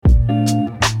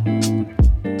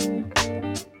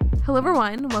Hello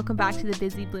everyone, welcome back to the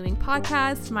Busy Blooming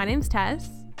podcast. My name's Tess.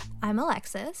 I'm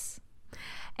Alexis.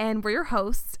 And we're your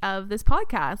hosts of this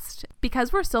podcast.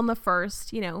 Because we're still in the first,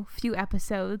 few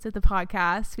episodes of the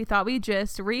podcast, we thought we'd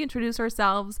just reintroduce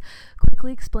ourselves,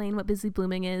 quickly explain what Busy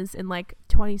Blooming is in like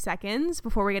 20 seconds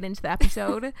before we get into the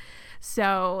episode.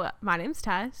 So my name's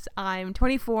Tess. I'm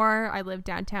 24. I live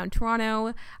downtown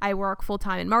Toronto. I work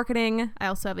full-time in marketing. I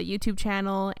also have a YouTube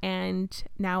channel and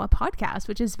now a podcast,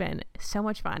 which has been so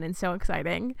much fun and so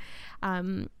exciting.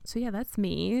 So yeah, that's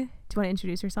me. Do you want to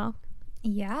introduce yourself?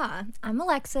 Yeah, I'm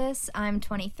Alexis. I'm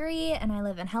 23 and I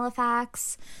live in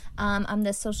Halifax. I'm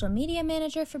the social media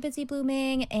manager for Busy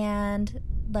Blooming and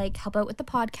help out with the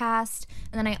podcast.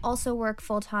 And then I also work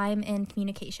full-time in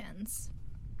communications.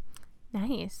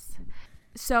 Nice.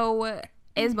 So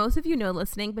as most of you know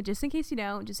listening, but just in case you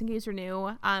don't, just in case you're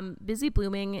new, Busy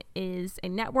Blooming is a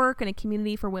network and a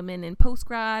community for women in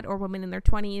post-grad or women in their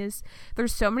 20s.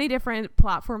 There's so many different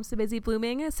platforms to Busy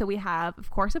Blooming. So we have, of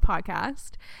course, a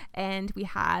podcast, and we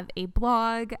have a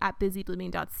blog at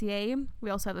busyblooming.ca. We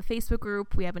also have a Facebook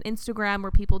group. We have an Instagram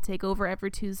where people take over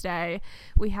every Tuesday.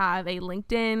 We have a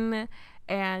LinkedIn,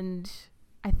 and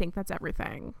I think that's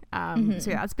everything.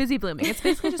 So yeah, it's Busy Blooming. It's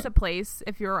basically just a place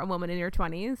if you're a woman in your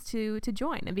 20s to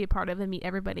join and be a part of and meet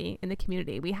everybody in the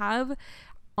community. We have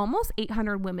almost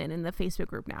 800 women in the Facebook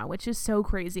group now, which is so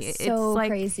crazy. So it's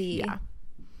crazy. Yeah.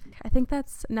 I think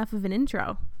that's enough of an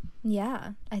intro.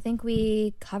 Yeah, I think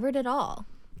we covered it all.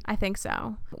 I think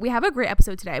so. We have a great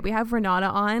episode today. We have Renata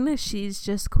on. She's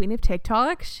just queen of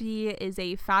TikTok. She is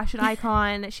a fashion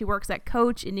icon. She works at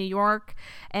Coach in New York.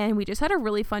 And we just had a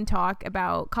really fun talk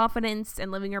about confidence and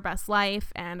living your best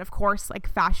life. And of course,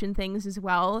 fashion things as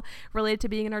well related to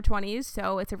being in our 20s.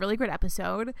 So it's a really great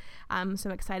episode. So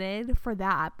I'm excited for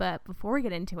that. But before we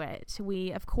get into it,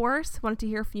 we, of course, wanted to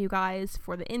hear from you guys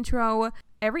for the intro.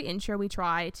 Every intro we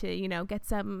try to, get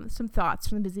some thoughts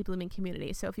from the Busy Blooming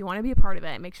community. So if you want to be a part of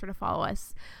it, make sure to follow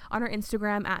us on our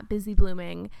Instagram at Busy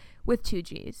Blooming with 2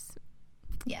 G's.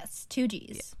 Yes, 2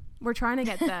 G's. Yeah. We're trying to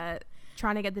get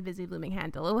the Busy Blooming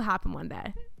handle. It will happen one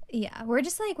day. Yeah, we're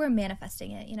just we're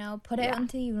manifesting it, put it out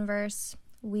into the universe.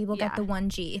 We will get the 1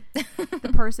 G.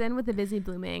 The person with the Busy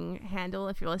Blooming handle,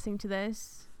 if you're listening to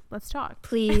this, let's talk.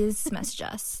 Please message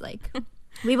us.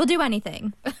 We will do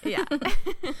anything. Yeah.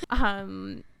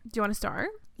 Do you want to start?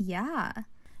 Yeah.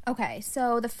 Okay,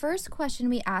 so the first question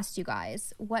we asked you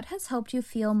guys, what has helped you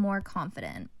feel more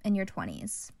confident in your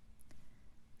 20s?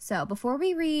 So before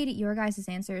we read your guys'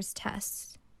 answers,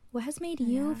 Tess, what has made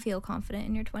you feel confident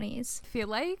in your 20s? I feel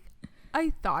like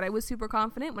I thought I was super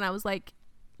confident when I was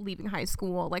leaving high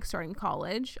school, starting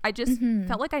college. I just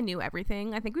felt like I knew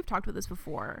everything. I think we've talked about this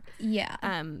before. Yeah.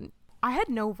 I had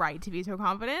no right to be so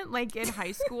confident, in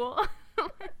high school.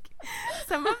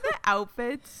 Some of the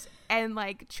outfits and,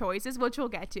 choices, which we'll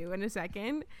get to in a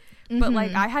second. But,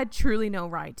 I had truly no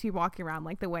right to be walking around,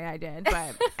 the way I did.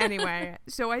 But anyway,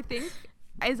 so I think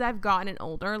as I've gotten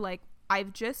older, I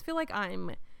just feel like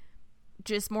I'm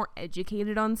just more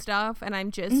educated on stuff. And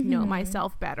I'm just know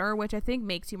myself better, which I think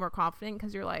makes you more confident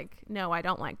because you're like, no, I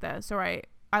don't like this. Or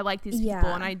I like these people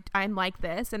and I'm like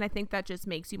this. And I think that just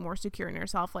makes you more secure in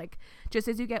yourself, just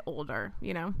as you get older,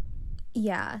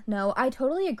 Yeah, no, I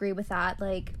totally agree with that.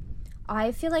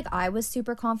 I feel like I was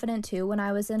super confident too when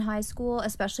I was in high school,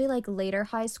 especially later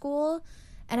high school.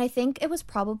 And I think it was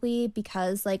probably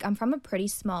because I'm from a pretty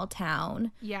small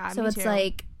town. Yeah, so me it's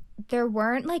too. There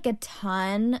weren't a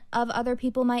ton of other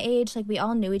people my age. We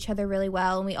all knew each other really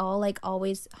well and we all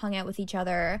always hung out with each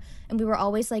other and we were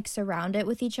always surrounded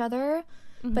with each other.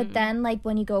 But then,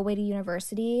 when you go away to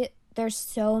university, there's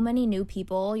so many new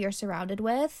people you're surrounded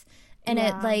with. And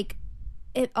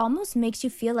it almost makes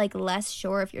you feel, less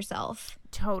sure of yourself.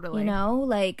 Totally.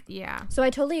 Yeah. So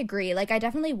I totally agree. I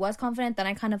definitely was confident. Then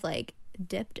I kind of,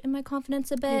 dipped in my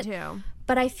confidence a bit. Me too.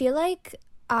 But I feel like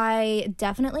I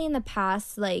definitely in the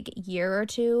past, year or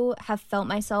two have felt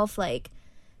myself,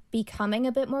 becoming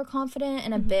a bit more confident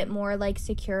and a bit more,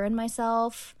 secure in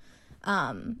myself.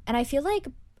 And I feel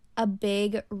a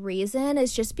big reason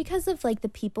is just because of the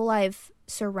people I've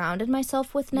surrounded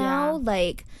myself with now.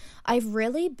 I've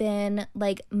really been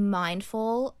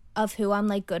mindful of who I'm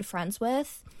good friends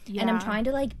with, and I'm trying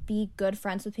to be good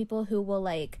friends with people who will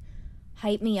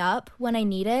hype me up when I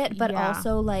need it, but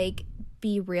also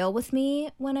be real with me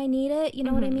when I need it, you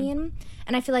know what I mean?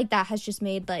 And I feel that has just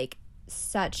made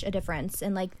such a difference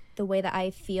in the way that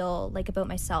I feel about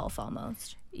myself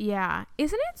almost. Yeah.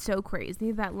 Isn't it so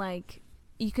crazy that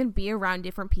you can be around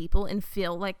different people and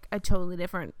feel a totally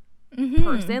different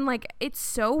person? It's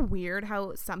so weird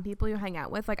how some people you hang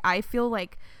out with, I feel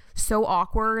so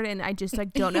awkward and I just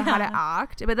like don't know how to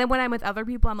act. But then when I'm with other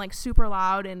people, I'm like super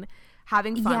loud and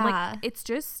having fun. Like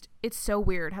it's so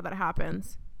weird how that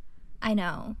happens. I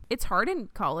know. It's hard in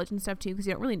college and stuff too because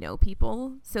you don't really know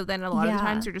people. So then a lot of the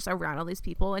times you're just around all these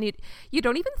people and you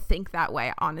don't even think that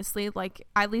way, honestly. Like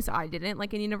at least I didn't.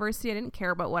 Like in university, I didn't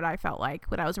care about what I felt like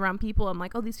when I was around people. I'm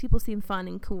like, oh, these people seem fun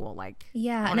and cool. Like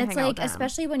and it's like,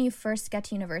 especially when you first get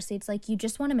to university, it's like you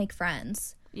just want to make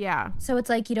friends. Yeah. So it's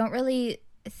like you don't really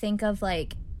think of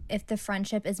like if the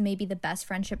friendship is maybe the best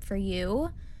friendship for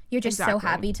you. You're just so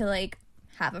happy to like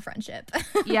have a friendship.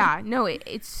 Yeah, no,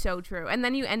 it's so true. And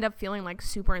then you end up feeling like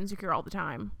super insecure all the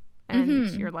time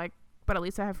and you're like, but at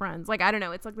least I have friends. Like I don't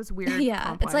know, it's like this weird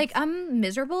complex. It's like I'm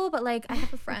miserable but like I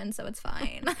have a friend, so it's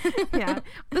fine.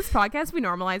 This podcast, we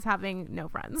normalize having no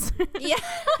friends.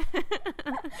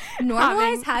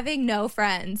 Normalize having no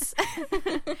friends.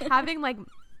 Having like,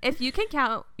 if you can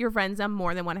count your friends on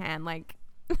more than one hand, like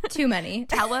too many.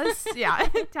 Tell us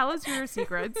your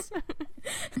secrets.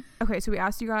 Okay, so we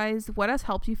asked you guys what has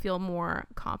helped you feel more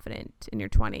confident in your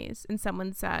 20s, and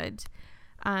someone said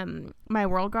my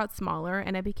world got smaller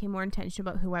and I became more intentional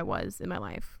about who I was in my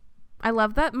life. I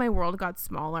love that my world got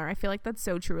smaller. I feel like that's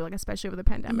so true, like especially over the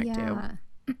pandemic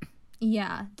too.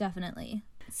 Yeah, definitely.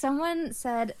 Someone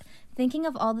said thinking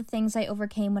of all the things I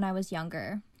overcame when I was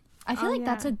younger. I feel like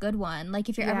that's a good one. Like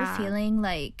if you're ever feeling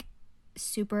like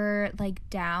super like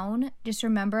down, just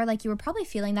remember like you were probably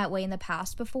feeling that way in the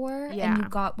past before and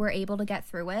you were able to get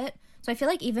through it. So I feel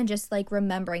like even just like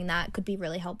remembering that could be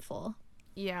really helpful.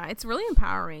 Yeah, it's really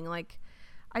empowering. Like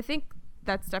I think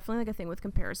that's definitely like a thing with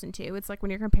comparison too. It's like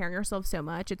when you're comparing yourself so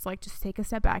much, it's like just take a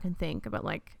step back and think about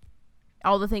like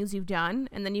all the things you've done,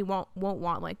 and then you won't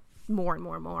want like more and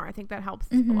more and more. I think that helps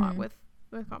a lot with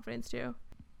confidence too.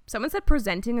 Someone said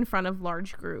presenting in front of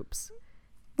large groups,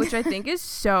 which I think is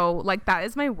so, like, that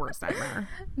is my worst nightmare.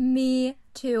 Me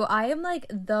too. I am, like,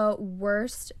 the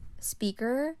worst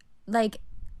speaker, like,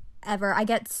 ever. I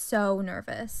get so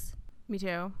nervous. Me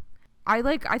too.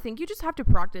 I think you just have to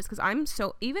practice, because I'm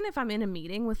so, even if I'm in a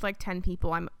meeting with, like, 10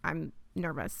 people, I'm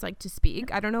nervous, like, to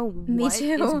speak. I don't know what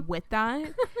is with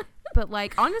that. But,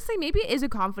 like, honestly, maybe it is a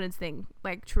confidence thing,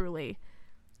 like, truly.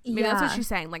 Maybe that's what she's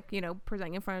saying. Like, you know,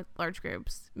 presenting in front of large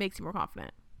groups makes you more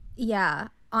confident. Yeah.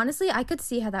 Honestly, I could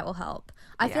see how that will help.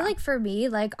 I feel like for me,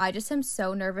 like, I just am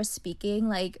so nervous speaking,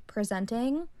 like,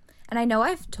 presenting. And I know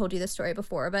I've told you this story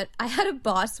before, but I had a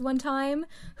boss one time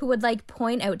who would, like,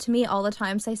 point out to me all the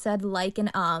times I said like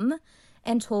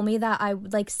and told me that I,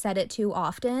 like, said it too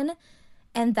often.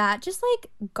 And that just, like,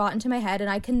 got into my head, and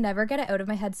I can never get it out of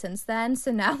my head since then.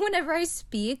 So now whenever I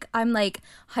speak, I'm, like,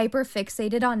 hyper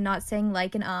fixated on not saying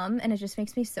like and it just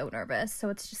makes me so nervous. So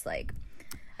it's just, like,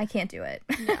 I can't do it.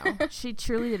 No, she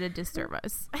truly did a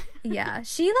disservice. Yeah,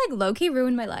 she, like, low-key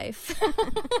ruined my life.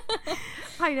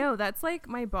 I know. That's, like,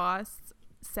 my boss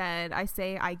said I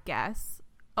say I guess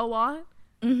a lot.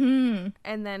 And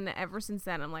then ever since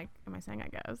then, I'm like, am I saying I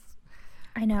guess?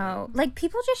 I know. Like,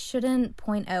 people just shouldn't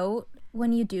point out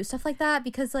when you do stuff like that,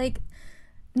 because like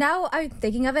now I'm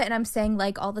thinking of it and I'm saying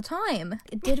like all the time.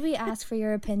 Did we ask for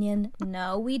your opinion?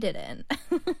 No, we didn't.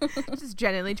 Just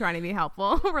genuinely trying to be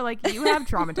helpful. We're like, you have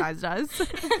traumatized us.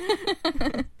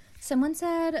 Someone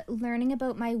said learning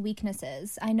about my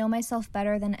weaknesses. I know myself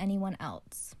better than anyone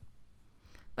else.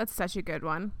 That's such a good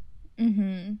one.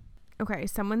 Okay,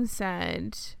 someone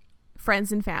said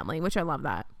friends and family, which I love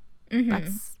that.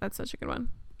 That's such a good one.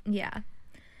 Yeah.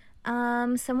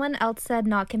 Someone else said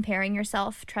not comparing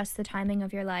yourself, trust the timing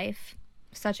of your life.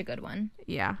 Such a good one.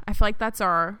 Yeah, I feel like that's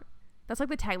like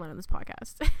the tagline of this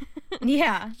podcast.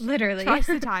 Yeah, literally. Trust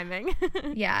the timing.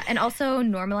 Yeah, and also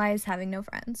normalize having no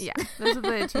friends. Yeah, those are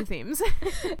the two themes.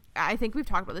 I think we've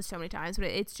talked about this so many times, but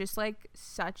it's just like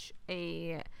such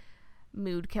a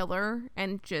mood killer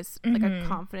and just like a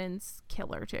confidence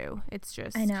killer too. It's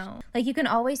just, I know, like you can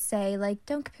always say like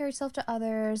don't compare yourself to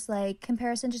others, like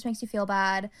comparison just makes you feel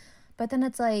bad, but then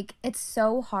it's like it's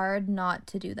so hard not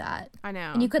to do that. I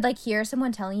know. And you could like hear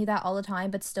someone telling you that all the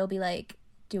time but still be like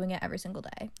doing it every single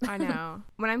day. I know.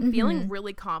 When I'm feeling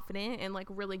really confident and like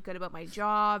really good about my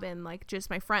job and like just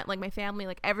my friend, like my family,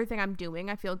 like everything I'm doing,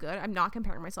 I feel good. I'm not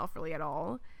comparing myself really at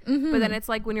all. But then it's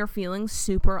like when you're feeling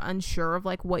super unsure of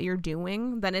like what you're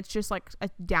doing, then it's just like a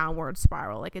downward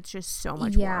spiral. Like it's just so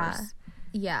much worse.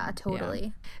 Yeah, totally.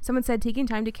 Yeah. Someone said taking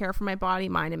time to care for my body,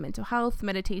 mind, and mental health,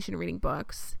 meditation, reading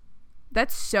books.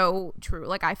 That's so true.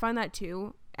 Like I find that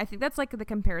too. I think that's like the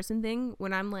comparison thing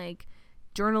when I'm like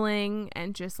journaling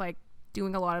and just like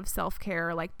doing a lot of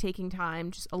self-care, like taking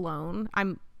time just alone.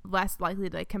 I'm less likely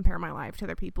to like compare my life to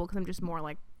other people because I'm just more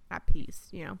like at peace,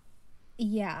 you know?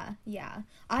 Yeah.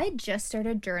 I just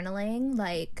started journaling,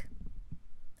 like,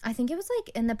 I think it was,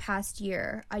 like, in the past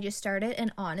year. I just started,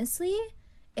 and honestly,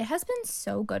 it has been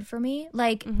so good for me.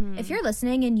 Like, if you're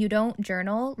listening and you don't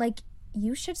journal, like,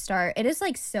 you should start. It is,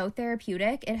 like, so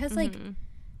therapeutic. It has, like,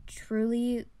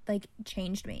 truly, like,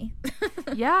 changed me.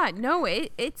 Yeah, no,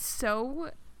 it's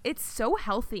so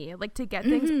healthy, like, to get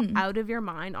things out of your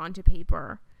mind onto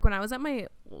paper. When I was at my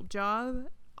old job,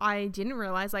 I didn't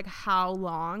realize, like, how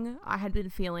long I had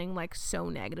been feeling, like, so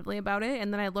negatively about it.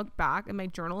 And then I looked back in my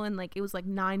journal, and, like, it was, like,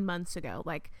 9 months ago.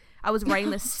 Like, I was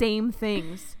writing the same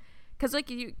things. Because,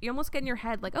 like, you almost get in your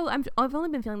head, like, oh, I've only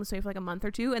been feeling this way for, like, a month or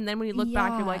two. And then when you look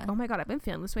back, you're like, oh, my God, I've been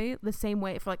feeling the same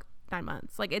way for, like, 9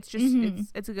 months. Like, it's just,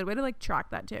 it's a good way to, like, track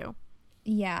that, too.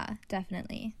 Yeah,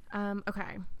 definitely.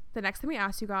 Okay. The next thing we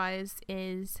asked you guys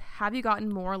is, have you gotten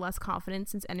more or less confident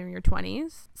since entering your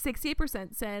 20s?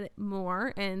 68% said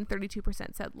more and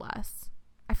 32% said less.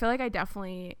 I feel like I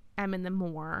definitely am in the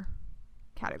more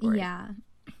category. Yeah,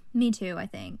 me too, I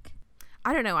think.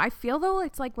 I don't know. I feel, though,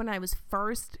 it's like when I was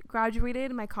first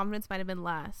graduated, my confidence might have been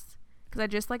less because I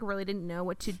just, like, really didn't know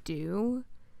what to do.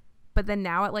 But then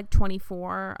now at, like,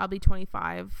 24, I'll be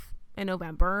 25 in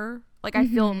November. Like, I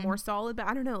feel more solid, but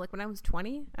I don't know. Like, when I was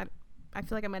 20, I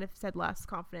feel like I might have said less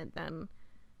confident than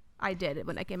I did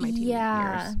when, like, in my teen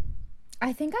years.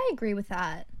 I think I agree with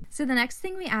that. So the next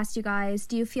thing we asked you guys,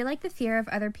 do you feel like the fear of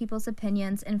other people's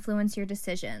opinions influence your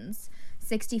decisions?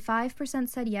 65%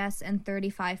 said yes and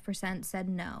 35% said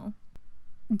no.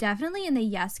 Definitely in the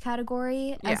yes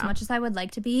category, as much as I would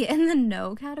like to be in the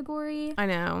no category. I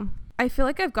know. I feel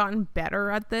like I've gotten better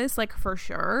at this, like, for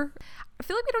sure. I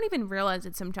feel like we don't even realize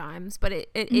it sometimes, but it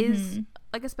is,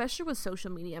 like, especially with social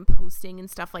media and posting and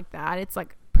stuff like that, it's,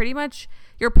 like, pretty much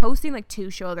you're posting, like, to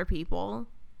show other people,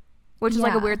 which is,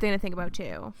 like, a weird thing to think about,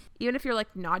 too. Even if you're,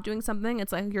 like, not doing something,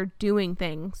 it's, like, you're doing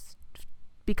things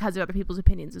because of other people's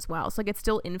opinions as well. So, like, it's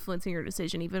still influencing your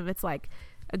decision, even if it's, like,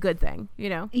 a good thing, you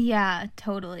know? Yeah,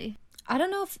 totally. I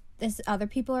don't know if other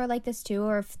people are like this too,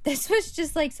 or if this was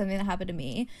just, like, something that happened to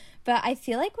me, but I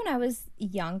feel like when I was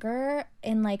younger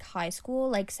in, like, high school,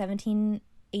 like 17,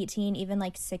 18, even,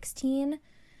 like, 16,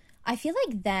 I feel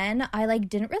like then I, like,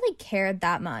 didn't really care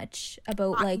that much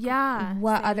about, like,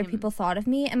 what other people thought of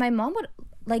me. And my mom would,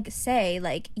 like, say,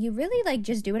 like, you really, like,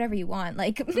 just do whatever you want,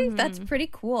 like, that's pretty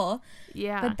cool.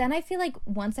 But then I feel like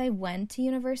once I went to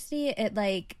university, it,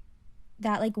 like,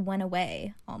 that, like, went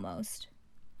away almost.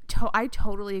 I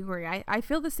totally agree. I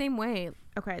feel the same way.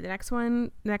 Okay, the next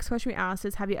question we asked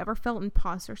is, have you ever felt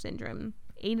imposter syndrome?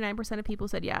 89% of people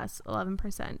said yes.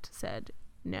 11% said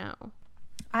no.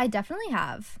 I definitely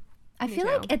have. I feel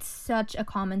like it's such a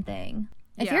common thing.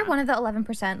 If you're one of the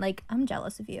 11%, like, I'm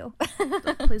jealous of you.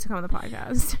 Please come on the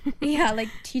podcast. Yeah, like,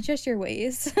 teach us your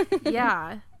ways.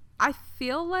 Yeah. I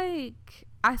feel like,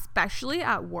 especially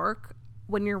at work,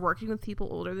 when you're working with people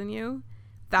older than you,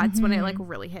 that's when it, like,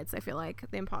 really hits. I feel like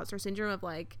the imposter syndrome of,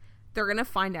 like, they're gonna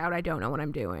find out I don't know what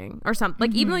I'm doing or something.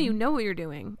 Like, even though you know what you're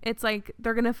doing, it's like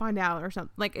they're gonna find out or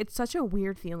something. Like, it's such a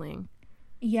weird feeling.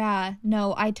 Yeah,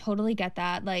 no, I totally get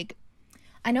that. Like,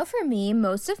 I know for me,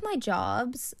 most of my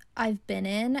jobs I've been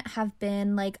in have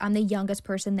been, like, I'm the youngest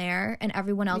person there and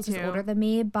everyone else is older than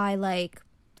me by, like,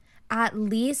 at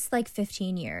least, like,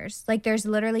 15 years. Like, there's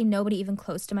literally nobody even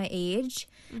close to my age.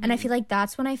 And I feel like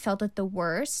that's when I felt it the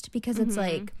worst because it's,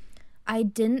 like, I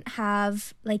didn't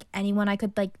have, like, anyone I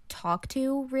could, like, talk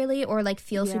to, really, or, like,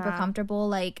 feel super comfortable,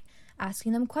 like,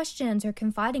 asking them questions or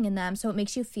confiding in them. So it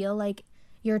makes you feel like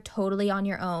you're totally on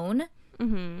your own.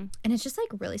 And it's just, like,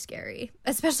 really scary,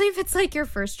 especially if it's, like, your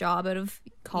first job out of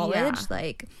college.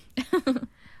 Like,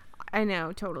 I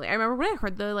know, totally. I remember when I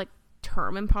heard the, like,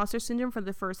 term imposter syndrome for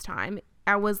the first time,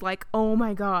 I was like, oh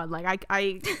my God, like,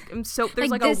 I am so, there's,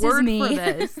 like, a word for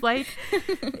this. Like,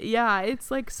 yeah,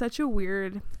 it's, like, such a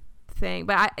weird thing.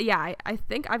 But I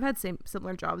think I've had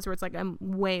similar jobs where it's like I'm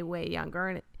way younger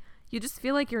and you just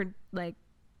feel like you're, like,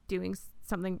 doing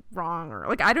something wrong, or,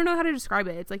 like, I don't know how to describe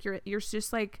it. It's like you're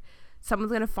just, like,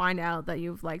 someone's gonna find out that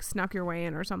you've, like, snuck your way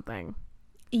in or something.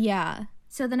 Yeah.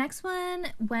 So the next one,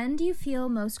 when do you feel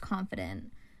most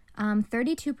confident?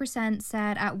 32%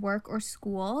 said at work or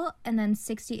school, and then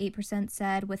 68%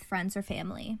 said with friends or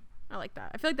family. I like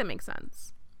that. I feel like that makes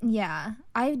sense. Yeah,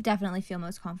 I definitely feel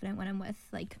most confident when I'm with,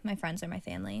 like, my friends or my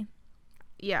family.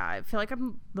 Yeah, I feel like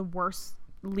I'm the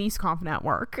least confident at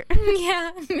work.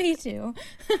 Yeah, me too.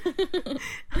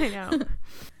 I know.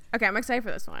 Okay, I'm excited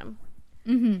for this one.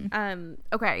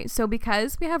 Okay, so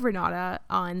because we have Renata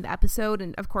on the episode,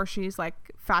 and of course she's, like,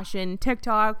 fashion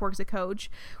TikTok, works as a coach,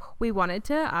 we wanted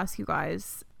to ask you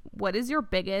guys, what is your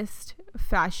biggest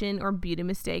fashion or beauty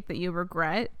mistake that you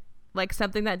regret? like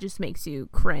something that just makes you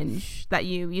cringe that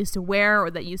you used to wear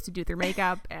or that you used to do with your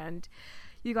makeup. And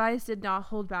you guys did not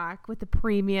hold back with the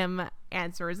premium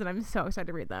answers, and I'm so excited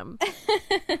to read them.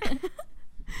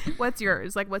 What's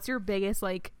yours? Like, what's your biggest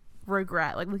like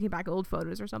regret, like looking back at old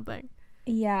photos or something?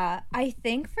 Yeah, I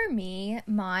think for me,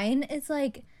 mine is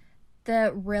like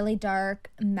the really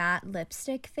dark matte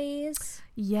lipstick phase.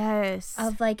 Yes.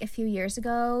 Of like a few years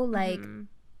ago. Like,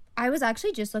 I was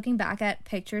actually just looking back at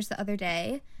pictures the other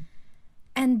day,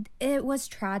 and it was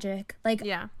tragic. Like,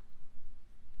 yeah.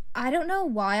 I don't know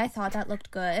why I thought that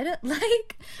looked good.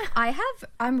 Like,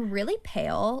 I'm really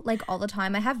pale, like, all the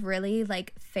time. I have really,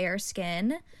 like, fair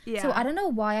skin. Yeah. So I don't know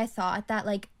why I thought that,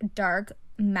 like, dark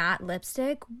matte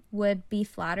lipstick would be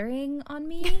flattering on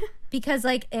me. Because,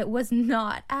 like, it was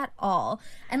not at all.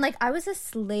 And, like, I was a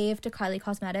slave to Kylie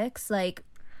Cosmetics. Like,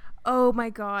 oh my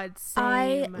God, same.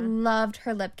 I loved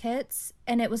her lip kits,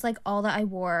 and it was, like, all that I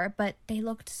wore. But they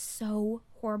looked so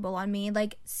horrible on me.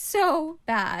 Like, so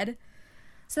bad.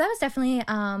 So that was definitely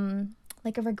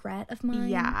like a regret of mine.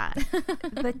 Yeah.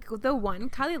 the one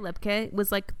Kylie lip kit was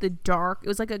like the dark, it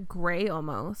was like a gray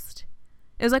almost.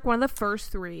 It was like one of the first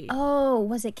 3. Oh,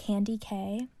 was it Candy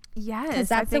K? Yes. Because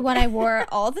that's the one I wore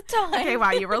all the time. Okay,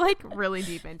 wow, you were like really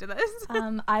deep into this.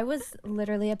 I was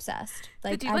literally obsessed.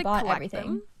 Like, did you, I bought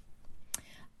everything. Them?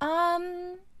 I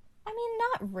mean,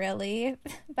 not really.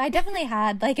 But I definitely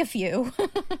had like a few.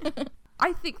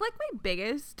 I think like my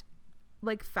biggest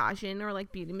like fashion or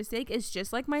like beauty mistake is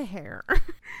just like my hair.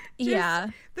 Yeah,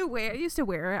 the way I used to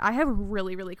wear it. I have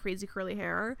really, really crazy curly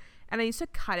hair, and I used to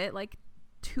cut it like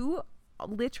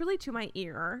literally to my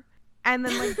ear, and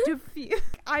then like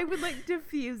I would like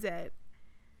diffuse it,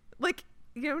 like,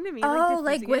 you know what I mean? Oh,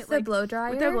 like with the blow dryer.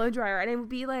 With the blow dryer, and it would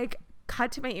be like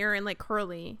cut to my ear and like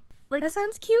curly. Like, that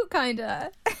sounds cute,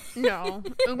 kinda. No,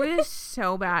 it was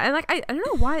so bad, and like I don't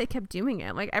know why I kept doing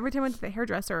it. Like, every time I went to the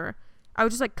hairdresser, I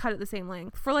would just like cut it the same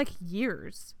length for like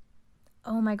years.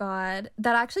 Oh my God.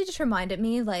 That actually just reminded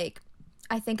me, like,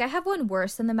 I think I have one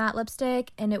worse than the matte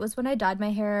lipstick, and it was when I dyed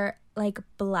my hair like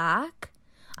black.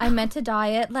 I meant to dye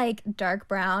it like dark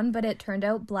brown, but it turned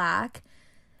out black.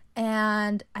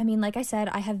 And I mean, like I said,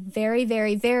 I have very,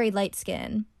 very, very light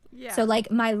skin. Yeah. So like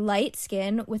my light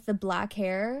skin with the black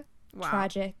hair, wow.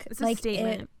 Tragic. It's like, a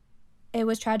statement. It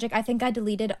was tragic. I think I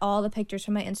deleted all the pictures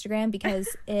from my Instagram because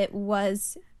it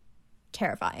was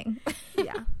terrifying.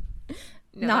 Yeah.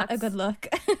 No, not a good look.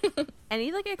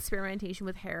 Any like experimentation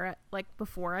with hair like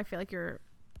before, I feel like you're,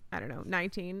 I don't know,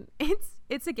 19,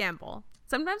 it's a gamble.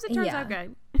 Sometimes it turns out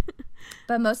good.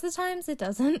 But most of the times it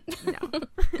doesn't.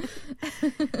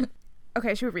 No.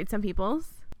 Okay, should we read some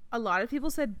people's? A lot of people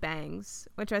said bangs,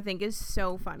 which I think is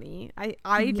so funny.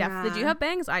 I definitely, did you have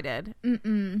bangs? I did.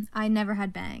 I never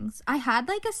had bangs. I had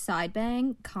like a side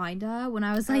bang kinda when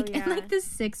I was like in like the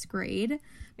 6th grade,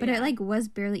 but it like was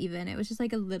barely even. It was just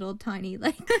like a little tiny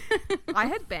like. I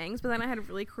had bangs, but then I had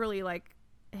really curly like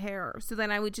hair, so then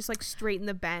I would just like straighten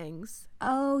the bangs.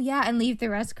 Oh yeah, and leave the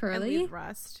rest curly. And leave the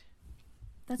rest.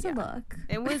 That's a look.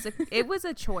 It was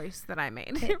a choice that I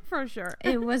made for sure.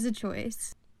 It was a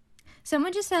choice.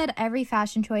 Someone just said every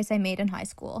fashion choice I made in high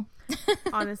school.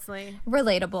 Honestly.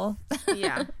 Relatable.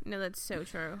 Yeah. No, that's so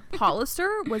true.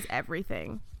 Hollister was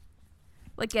everything.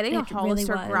 Like getting a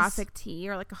Hollister graphic tee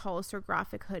or like a Hollister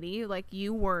graphic hoodie, like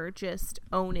you were just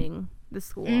owning the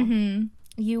school. Mm-hmm.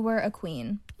 You were a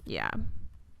queen. Yeah.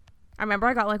 I remember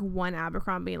I got like one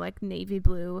Abercrombie like navy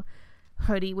blue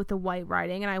hoodie with the white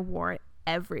writing, and I wore it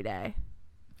every day.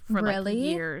 For like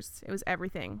years. It was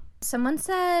everything. Someone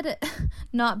said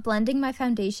not blending my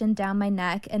foundation down my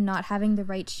neck and not having the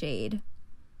right shade.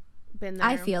 Been there.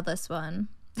 I feel this one.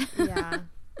 Yeah.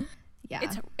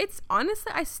 Yeah. It's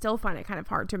honestly, I still find it kind of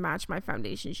hard to match my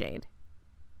foundation shade.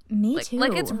 Me too.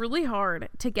 Like it's really hard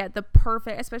to get the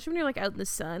perfect, especially when you're like out in the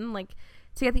sun, like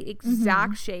to get the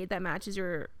exact shade that matches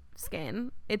your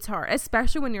skin. It's hard,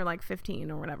 especially when you're like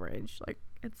 15 or whatever age. Like,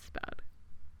 it's bad.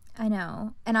 I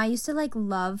know. And I used to like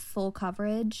love full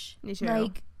coverage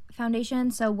like foundation,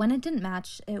 so when it didn't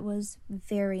match, it was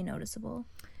very noticeable.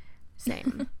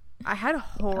 Same. I had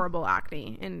horrible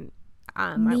acne, and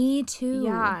me too.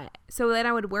 Yeah. So then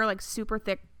I would wear like super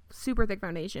thick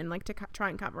foundation like to try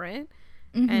and cover it,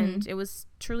 and it was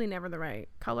truly never the right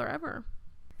color ever.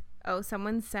 Oh,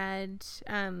 someone said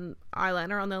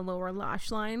eyeliner on the lower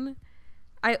lash line.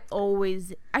 I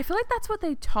feel like that's what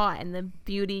they taught in the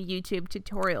beauty YouTube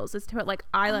tutorials, is to put like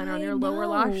eyeliner on your lower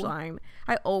lash line.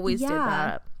 I always did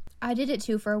that. I did it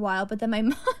too for a while, but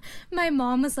then my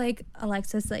mom was like,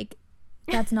 Alexis, like,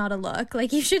 that's not a look.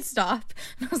 Like, you should stop.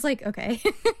 And I was like, okay,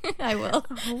 I will.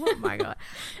 Oh my God.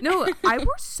 No, I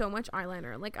wore so much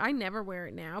eyeliner. Like, I never wear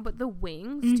it now, but the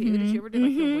wings too. Did you ever do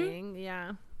like the wing?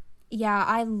 Yeah. Yeah,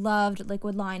 I loved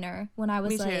liquid liner when I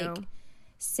was Me like too.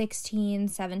 16,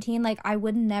 17. Like, I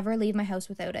would never leave my house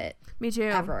without it. Me too.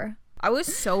 Ever. I was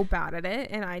so bad at it,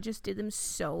 and I just did them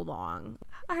so long.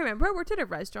 I remember I worked at a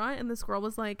restaurant, and this girl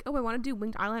was like, "Oh, I want to do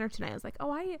winged eyeliner tonight." I was like,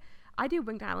 "Oh, I do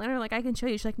winged eyeliner. Like, I can show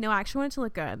you." She's like, "No, I actually want it to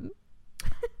look good."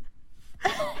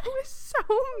 It was so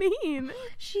mean.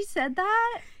 She said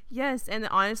that? Yes, and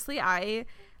honestly, I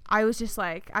was just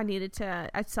like,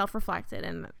 I self-reflected,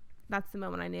 and that's the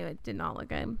moment I knew it did not look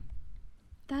good.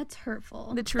 That's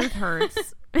hurtful. The truth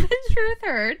hurts. The truth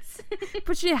hurts.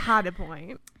 But she had a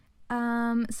point.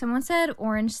 Someone said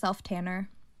orange self-tanner.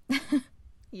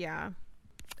 Yeah.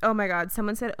 Oh my God.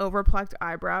 Someone said overplucked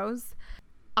eyebrows.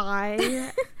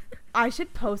 I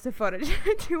should post a photo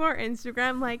to our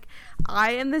Instagram. Like,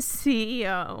 I am the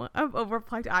CEO of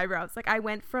overplucked eyebrows. Like, I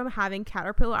went from having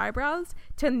caterpillar eyebrows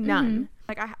to none.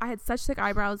 Like, I had such thick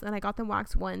eyebrows, and I got them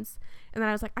waxed once, and then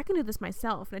I was like, I can do this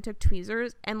myself. And I took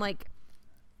tweezers and like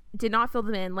did not fill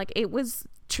them in. Like, it was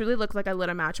truly looked like I lit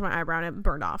a match on my eyebrow and it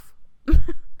burned off.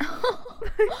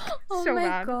 Oh So my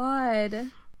bad.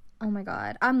 God. Oh my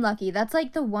God. I'm lucky. That's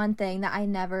like the one thing that I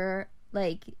never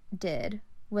like did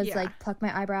was Yeah. like pluck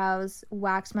my eyebrows,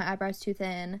 wax my eyebrows too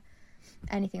thin,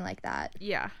 anything like that.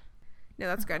 Yeah. No,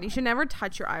 that's good. You should never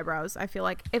touch your eyebrows. I feel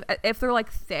like if they're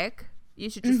like thick, you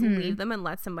should just leave them and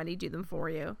let somebody do them for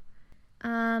you.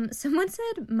 Someone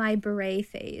said my beret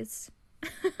phase.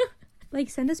 Like,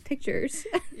 send us pictures.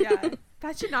 Yeah.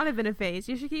 That should not have been a phase.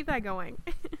 You should keep that going.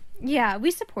 Yeah,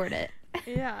 we support it.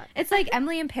 Yeah. It's like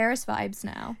Emily in Paris vibes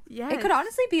now. Yes. It could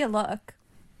honestly be a look.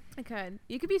 I could.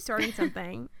 You could be starting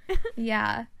something.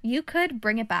 Yeah, you could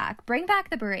bring it back. Bring back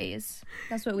the berets.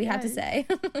 That's what we had to Yes. say.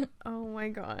 Oh my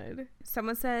God.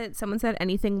 Someone said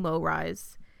anything low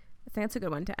rise. I think that's a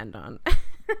good one to end on.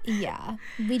 Yeah,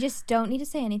 we just don't need to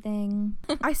say anything.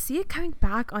 I see it coming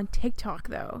back on TikTok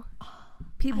though.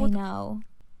 People I know.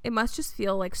 It must just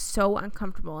feel like so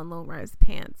uncomfortable in low rise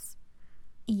pants.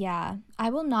 Yeah,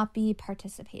 I will not be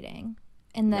participating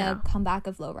in the No. comeback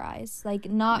of low rise. Like,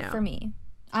 not No. for me.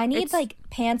 I need It's- like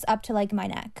pants up to like my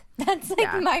neck. That's like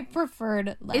Yeah. my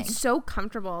preferred length. It's so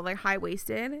comfortable, like high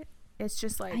waisted. It's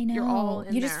just like I know. you're all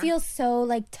in you there. just feel so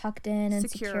like tucked in and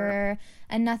secure,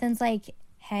 and nothing's like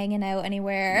hanging out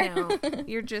anywhere. No,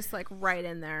 you're just like right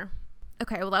in there.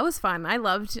 Okay, well that was fun. I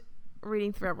loved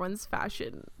reading through everyone's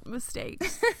fashion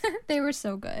mistakes. They were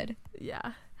so good.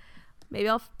 Yeah. Maybe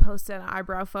I'll post an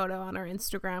eyebrow photo on our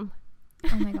Instagram.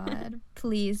 Oh my God.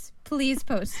 Please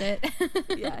post it.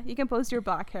 Yeah, you can post your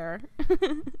black hair.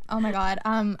 Oh my God.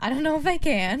 I don't know if I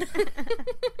can.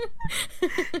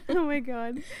 Oh my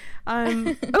God.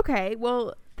 Okay,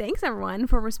 well, thanks everyone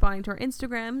for responding to our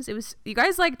Instagrams. It was, you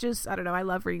guys like just, I don't know, I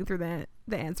love reading through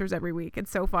the answers every week.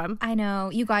 It's so fun. I know.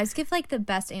 You guys give like the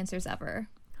best answers ever.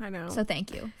 I know. So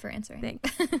thank you for answering.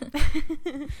 Thanks.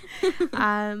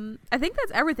 I think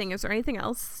that's everything. Is there anything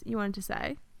else you wanted to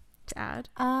say, to add?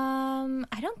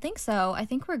 I don't think so. I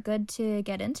think we're good to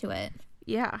get into it.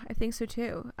 Yeah, I think so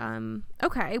too.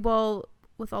 Okay, well,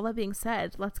 with all that being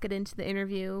said, let's get into the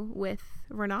interview with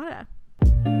Renata.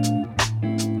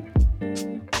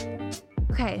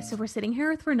 Okay, so we're sitting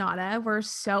here with Renata. We're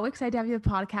so excited to have you on the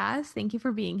podcast. Thank you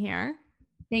for being here.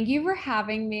 Thank you for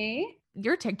having me.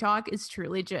 Your TikTok is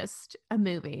truly just a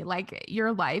movie. Like,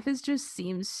 your life just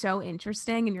seems so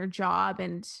interesting, and your job,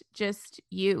 and just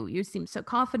you seem so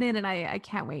confident, and I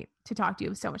can't wait to talk to you.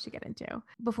 We have so much to get into.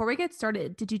 Before we get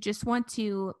started, did you just want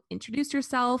to introduce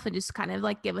yourself and just kind of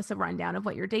like give us a rundown of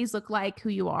what your days look like, who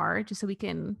you are, just so we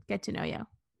can get to know you?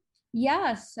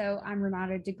 Yeah, so I'm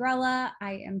Renata D'agrella.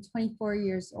 I am 24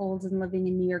 years old and living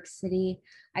in New York City.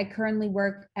 I currently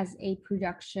work as a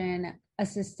production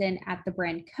assistant at the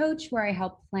brand Coach, where I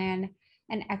help plan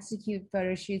and execute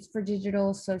photo shoots for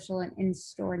digital, social, and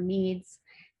in-store needs.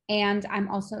 And I'm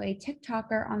also a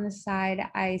TikToker on the side.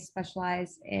 I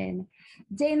specialize in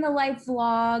day in the life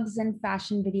vlogs and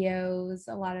fashion videos,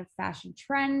 a lot of fashion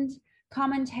trend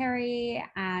commentary,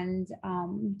 and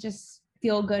just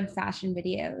feel good fashion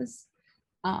videos.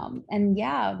 And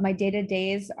yeah, my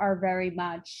day-to-days are very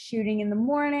much shooting in the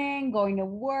morning, going to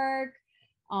work,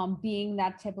 being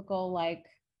that typical like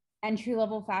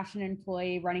entry-level fashion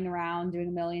employee, running around, doing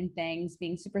a million things,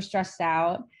 being super stressed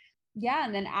out. Yeah,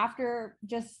 and then after,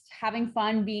 just having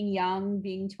fun, being young,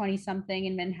 being 20 something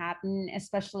in Manhattan,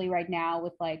 especially right now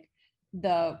with like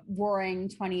the roaring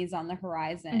 20s on the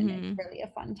horizon. It's really a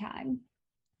fun time.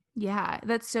 Yeah,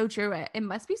 that's so true. It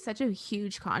must be such a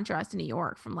huge contrast in New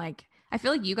York from like, I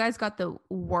feel like you guys got the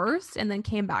worst and then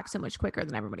came back so much quicker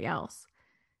than everybody else.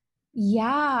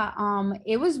 Yeah,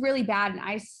 it was really bad, and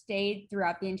I stayed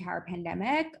throughout the entire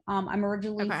pandemic. I'm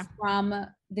originally Okay. from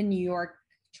the New York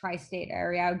tri-state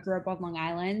area. I grew up on Long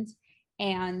Island,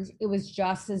 and it was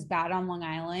just as bad on Long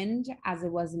Island as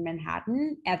it was in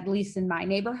Manhattan, at least in my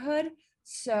neighborhood.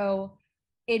 So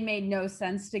it made no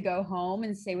sense to go home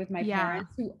and stay with my Yeah.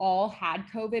 parents who all had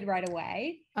COVID right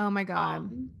away. Oh my God.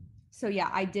 Um, so yeah,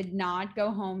 I did not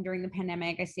go home during the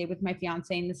pandemic. I stayed with my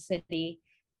fiance in the city,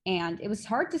 and it was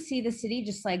hard to see the city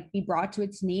just like be brought to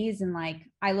its knees. And like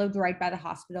I lived right by the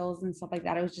hospitals and stuff like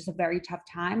that. It was just a very tough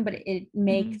time, but it Mhm.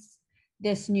 makes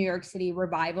this New York City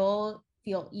revival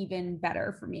feel even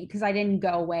better for me because I didn't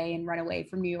go away and run away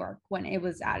from New York when it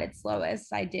was at its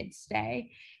lowest. I did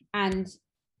stay and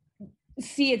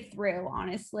see it through,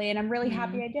 honestly. And I'm really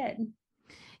happy Mhm. I did.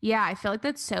 Yeah, I feel like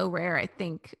that's so rare. I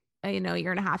think, a year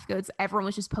and a half ago, everyone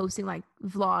was just posting like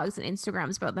vlogs and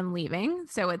Instagrams about them leaving.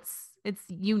 So it's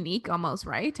unique almost,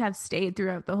 right? To have stayed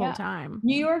throughout the whole Yeah. time.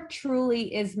 New York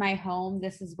truly is my home.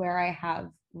 This is where I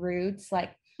have roots.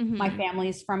 Like my Hmm.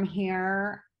 family's from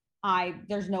here.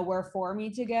 There's nowhere for me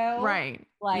to go. Right.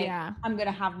 Like Yeah. I'm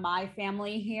gonna have my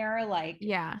family here. Like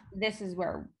Yeah. this is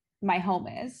where my home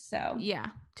is. So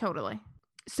Yeah, totally.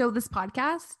 So this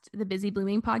podcast, the Busy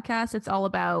Blooming podcast, it's all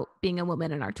about being a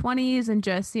woman in our 20s and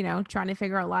just, trying to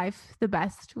figure out life the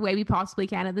best way we possibly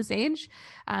can at this age.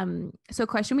 So a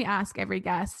question we ask every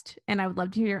guest, and I would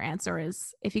love to hear your answer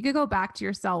is, if you could go back to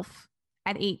yourself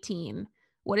at 18,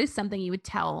 what is something you would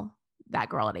tell that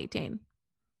girl at 18?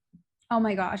 oh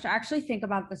my gosh, I actually think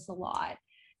about this a lot.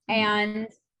 Hmm. And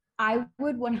I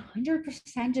would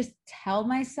 100% just tell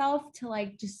myself to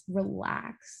like just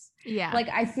relax. Yeah. Like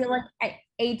I feel like at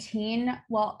 18,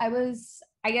 well,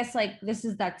 I guess like this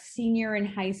is that senior in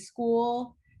high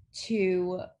school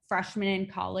to freshman in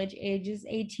college ages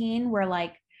 18, where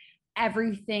like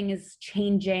everything is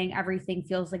changing, everything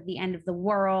feels like the end of the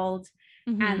world.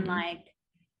 And Hmm. like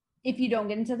if you don't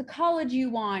get into the college you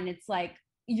want, it's like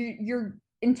your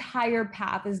entire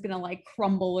path is going to like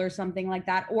crumble or something like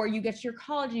that. Or you get to your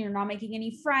college and you're not making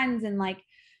any friends and like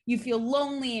you feel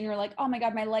lonely and you're like, oh my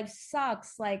God, my life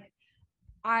sucks. Like,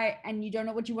 and you don't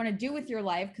know what you want to do with your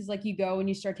life because like you go and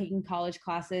you start taking college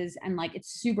classes and like it's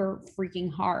super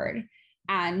freaking hard.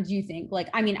 And you think like,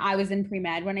 I mean, I was in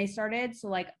pre-med when I started. So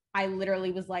like I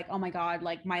literally was like, oh my God,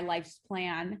 like my life's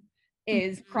plan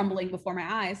is crumbling before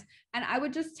my eyes. And I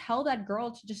would just tell that girl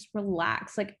to just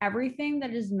relax. Like everything that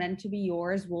is meant to be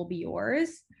yours will be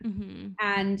yours. Hmm.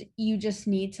 And you just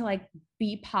need to like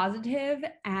be positive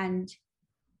and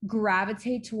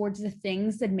gravitate towards the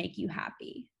things that make you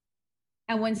happy.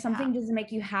 And when Yeah. something doesn't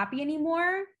make you happy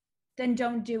anymore, then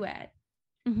don't do it.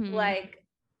 Hmm. Like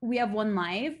we have one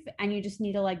life and you just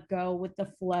need to like go with the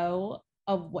flow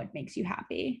of what makes you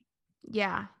happy.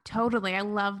 Yeah, totally. I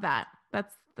love that.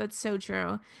 That's so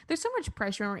true. There's so much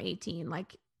pressure when we're 18.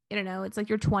 Like, I don't know, it's like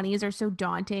your 20s are so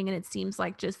daunting and it seems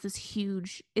like just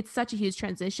it's such a huge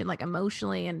transition, like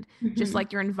emotionally and just Mm-hmm.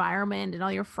 like your environment and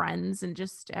all your friends and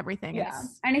just everything. Yeah.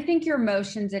 It's And I think your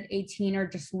emotions at 18 are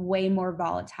just way more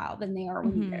volatile than they are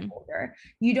when you get hmm. older.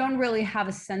 You don't really have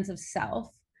a sense of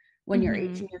self when you're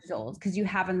Hmm. 18 years old because you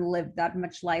haven't lived that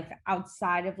much life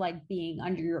outside of like being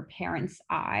under your parents'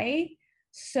 eye.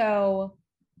 So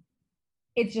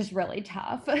it's just really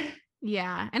tough.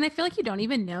 Yeah. And I feel like you don't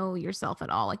even know yourself at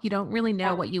all. Like you don't really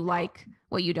know what you like,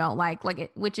 what you don't like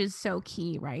which is so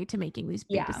key, right? To making these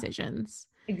big Yeah, decisions.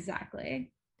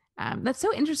 exactly. That's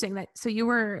so interesting so you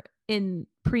were in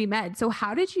pre-med. So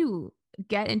how did you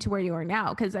get into where you are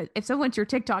now? Because if someone went to your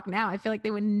TikTok now, I feel like they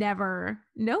would never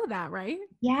know that, right?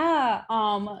 Yeah,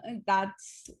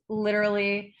 that's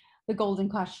literally the golden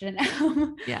question.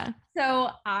 Yeah. So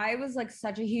I was like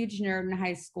such a huge nerd in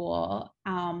high school.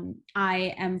 I'm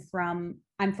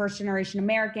first generation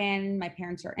American. My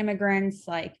parents are immigrants.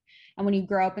 Like, and when you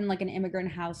grow up in like an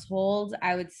immigrant household,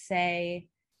 I would say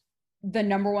the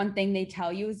number one thing they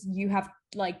tell you is you have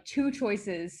like two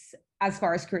choices as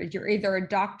far as careers. You're either a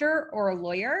doctor or a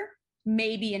lawyer,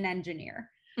 maybe an engineer.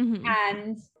 Hmm.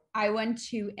 And I went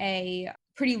to a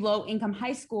pretty low income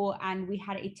high school and we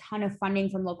had a ton of funding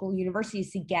from local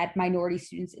universities to get minority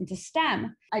students into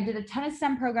STEM. I did a ton of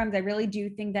STEM programs. I really do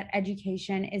think that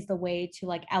education is the way to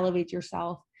like elevate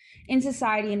yourself in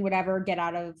society and whatever, get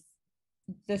out of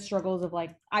the struggles of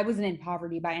like I wasn't in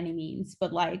poverty by any means,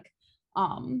 but like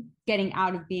getting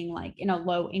out of being like in a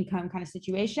low income kind of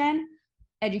situation,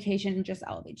 education just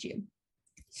elevates you.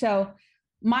 So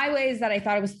my way is that I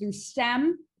thought it was through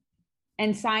STEM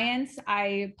and science.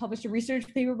 I published a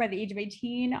research paper by the age of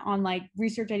 18 on like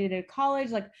research I did at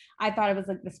college. Like I thought I was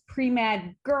like this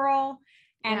pre-med girl.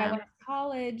 And I went to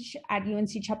college at UNC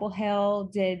Chapel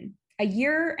Hill, did a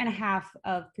year and a half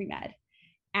of pre-med.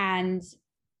 And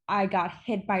I got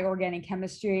hit by organic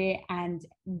chemistry, and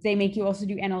they make you also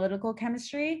do analytical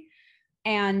chemistry.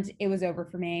 And it was over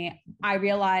for me. I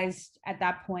realized at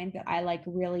that point that I like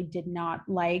really did not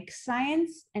like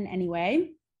science in any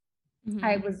way.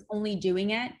 I was only doing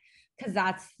it because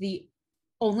that's the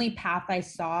only path I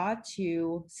saw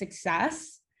to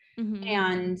success.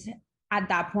 And at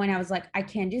that point, I was like, I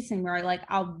can't do this anymore. Like,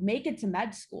 I'll make it to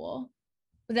med school,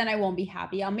 but then I won't be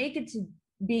happy. I'll make it to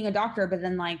being a doctor, but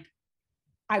then like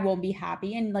I won't be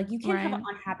happy. And like you can't have an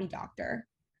unhappy doctor.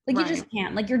 Like you just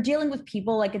can't. Like you're dealing with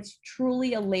people, like it's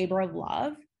truly a labor of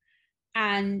love.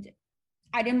 And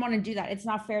I didn't want to do that. It's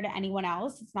not fair to anyone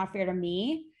else. It's not fair to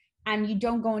me. And you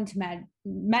don't go into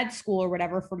med school or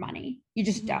whatever for money. You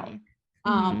just don't.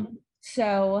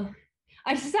 So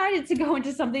I decided to go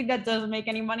into something that doesn't make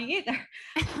any money either.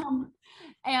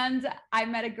 And I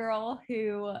met a girl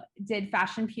who did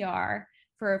fashion PR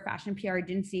for a fashion PR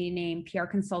agency named PR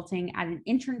Consulting at an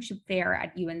internship fair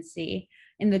at UNC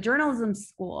in the journalism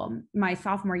school my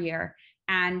sophomore year.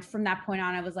 And from that point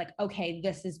on, I was like, okay,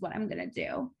 this is what I'm going to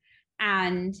do.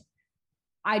 And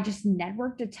I just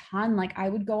networked a ton. Like I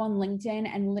would go on LinkedIn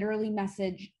and literally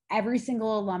message every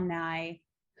single alumni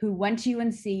who went to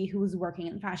UNC who was working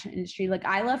in the fashion industry. Like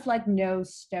I left like no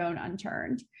stone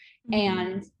unturned.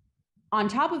 And on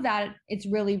top of that, it's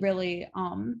really, really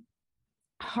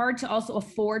hard to also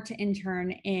afford to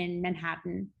intern in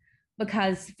Manhattan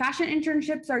because fashion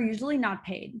internships are usually not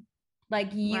paid. Like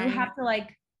you have to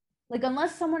like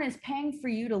unless someone is paying for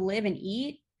you to live and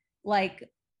eat, like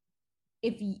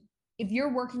if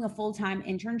you're working a full-time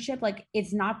internship, like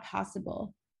it's not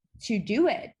possible to do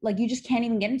it. Like you just can't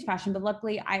even get into fashion. But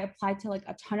luckily I applied to like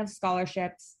a ton of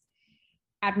scholarships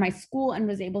at my school and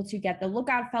was able to get the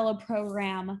Lookout Fellow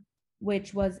program,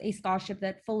 which was a scholarship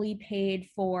that fully paid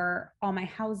for all my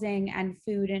housing and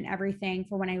food and everything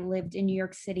for when I lived in New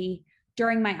York City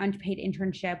during my unpaid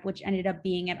internship, which ended up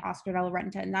being at Oscar de la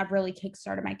Renta. And that really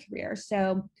kickstarted my career.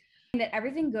 So that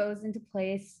everything goes into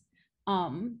place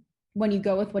when you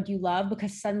go with what you love,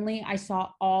 because suddenly I saw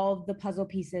all the puzzle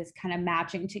pieces kind of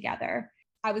matching together.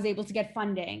 I was able to get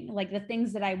funding, like the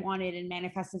things that I wanted and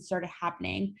manifested started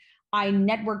happening. I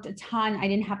networked a ton. I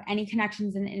didn't have any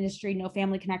connections in the industry, no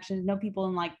family connections, no people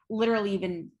in like literally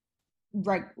even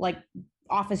like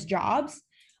office jobs.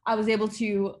 I was able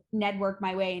to network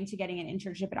my way into getting an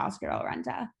internship at Oscar de la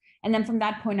Renta. And then from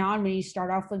that point on, when you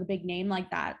start off with a big name like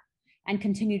that and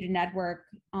continue to network,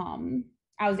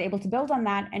 I was able to build on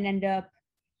that and end up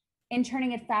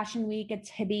interning at Fashion Week at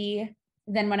Tibby.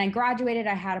 Then when I graduated,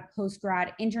 I had a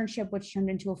post-grad internship, which turned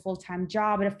into a full-time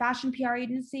job at a fashion PR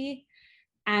agency,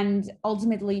 and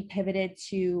ultimately pivoted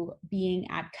to being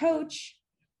at Coach,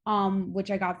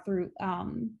 which I got through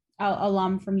an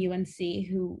alum from UNC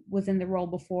who was in the role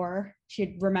before. She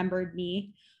had remembered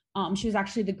me. She was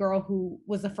actually the girl who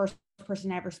was the first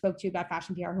person I ever spoke to about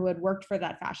fashion PR, who had worked for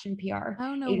that fashion PR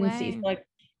agency. So like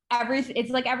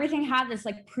it's like everything had this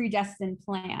like predestined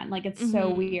plan. Like it's so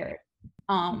weird.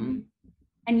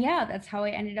 And yeah, that's how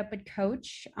I ended up at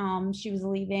Coach. She was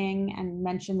leaving and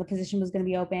mentioned the position was going to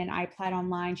be open. I applied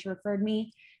online. She referred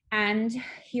me. And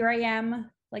here I am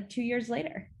like 2 years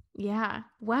later. Yeah.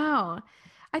 Wow.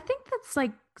 I think that's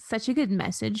like such a good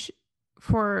message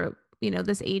for,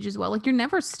 this age as well. Like you're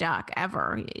never stuck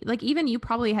ever. Like even you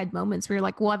probably had moments where you're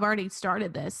like, well, I've already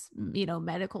started this,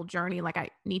 medical journey. Like I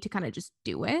need to kind of just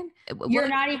do it. You're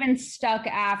not even stuck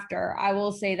after. I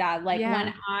will say that. Like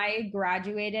when I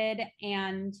graduated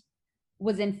and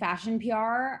was in fashion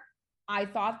PR, I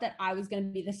thought that I was going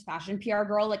to be this fashion PR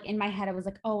girl. Like in my head, I was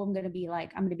like, oh, I'm going to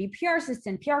be PR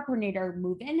assistant, PR coordinator,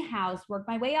 move in-house, work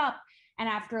my way up. And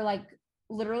after like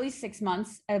literally 6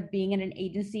 months of being in an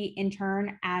agency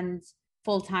intern and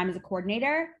full-time as a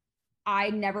coordinator, I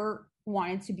never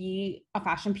wanted to be a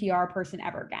fashion PR person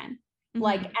ever again.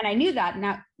 Like, and I knew that.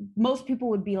 Now, most people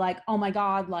would be like, oh my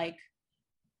God, like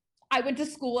I went to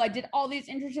school, I did all these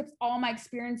internships, all my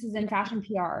experiences in fashion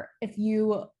PR. If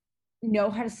you know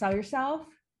how to sell yourself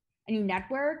and you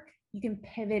network, you can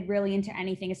pivot really into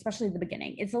anything, especially at the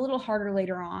beginning. It's a little harder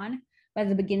later on, but at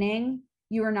the beginning,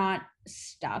 you are not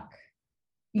stuck.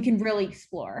 You can really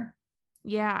explore.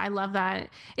 Yeah, I love that.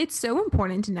 It's so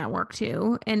important to network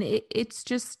too. And it's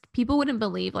just, people wouldn't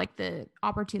believe like the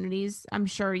opportunities I'm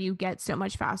sure you get so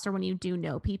much faster when you do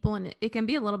know people. And it can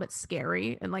be a little bit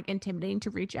scary and like intimidating to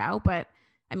reach out. But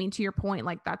I mean, to your point,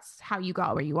 like that's how you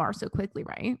got where you are so quickly,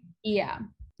 right? Yeah.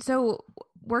 So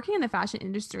working in the fashion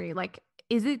industry, like,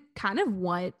 is it kind of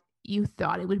what you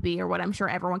thought it would be, or what I'm sure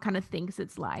everyone kind of thinks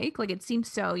it's like? Like, it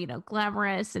seems so,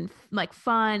 glamorous and like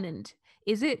fun. And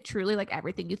is it truly like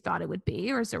everything you thought it would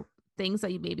be, or is there things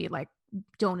that you maybe like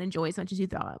don't enjoy as much as you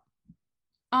thought?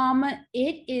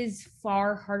 It is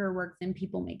far harder work than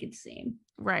people make it seem.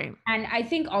 Right. And I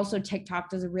think also TikTok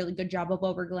does a really good job of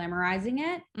over glamorizing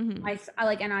it. Mm-hmm. I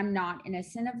like, and I'm not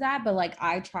innocent of that, but like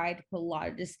I try to put a lot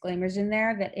of disclaimers in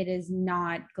there that it is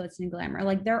not glitz and glamour.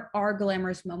 Like there are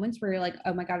glamorous moments where you're like,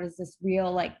 oh my God, is this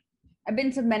real? Like I've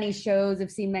been to many shows,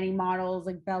 I've seen many models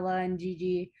like Bella and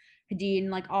Gigi Hadid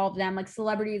and like all of them, like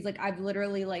celebrities. Like I've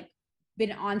literally like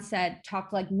been on set,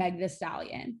 talked like Meg the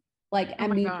Stallion, like Oh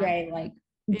my God. MJ, like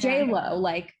Yeah. J Lo.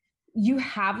 Like you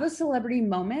have the celebrity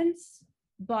moments,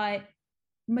 but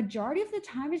majority of the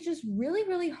time it's just really,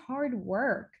 really hard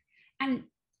work. And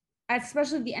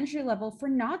especially the entry level for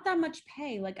not that much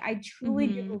pay. Like I truly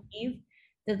Mm-hmm. do believe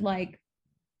that like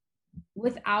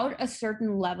without a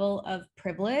certain level of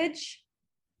privilege,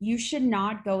 you should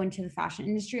not go into the fashion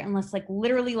industry unless like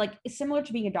literally like it's similar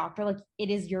to being a doctor, like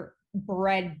it is your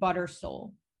bread butter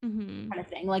soul Mm-hmm. kind of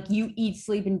thing. Like you eat,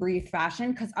 sleep, and breathe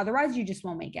fashion because otherwise you just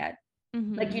won't make it.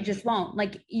 Like you Mm-hmm. just won't.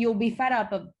 Like you'll be fed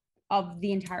up of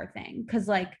the entire thing. Cause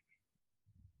like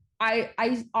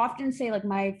I often say like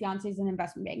my fiance is an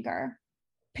investment banker.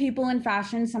 People in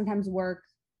fashion sometimes work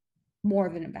more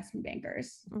than investment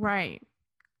bankers. Right.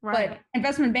 But Right.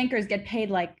 investment bankers get paid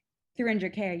like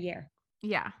 300K a year.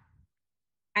 Yeah.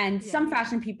 And Yeah. some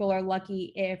fashion people are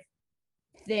lucky if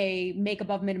they make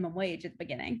above minimum wage at the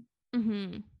beginning.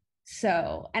 Mm-hmm.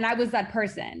 So, and I was that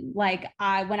person. Like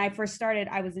when I first started,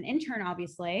 I was an intern,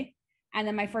 obviously. And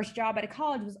then my first job at a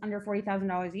college was under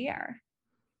 $40,000 a year.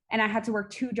 And I had to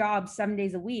work 2 jobs 7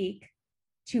 days a week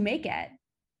to make it.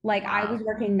 Like I was Wow.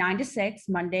 working 9 to 6,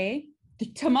 Monday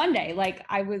to Monday. Like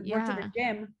I was worked at Yeah. a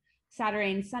gym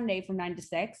Saturday and Sunday from 9 to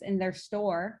 6 in their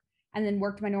store, and then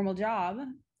worked my normal job.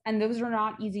 And those were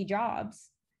not easy jobs.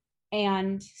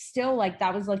 And still, like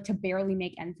that was like to barely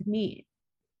make ends meet.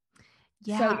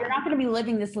 So you're Yeah. not going to be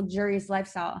living this luxurious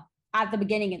lifestyle at the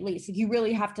beginning, at least. Like you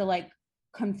really have to like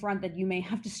confront that you may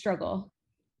have to struggle,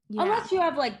 Yeah. unless you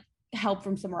have like help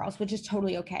from somewhere else, which is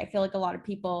totally okay. I feel like a lot of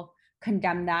people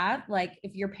condemn that. Like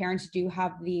if your parents do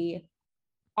have the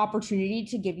opportunity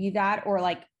to give you that, or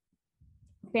like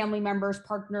family members,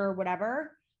 partner,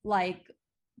 whatever, like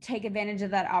take advantage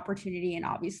of that opportunity and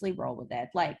obviously roll with it.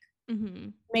 Like Mm-hmm.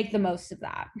 make the most of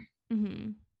that.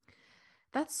 Mm-hmm.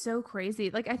 That's so crazy.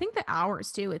 Like, I think the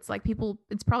hours too, it's like people,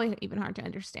 it's probably even hard to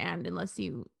understand unless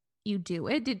you do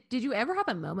it. Did you ever have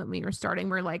a moment when you were starting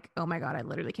where like, oh my God, I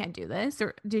literally can't do this?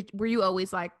 Or were you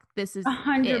always like, this A is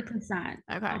hundred it? percent.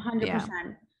 A Okay. hundred Yeah.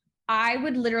 percent. I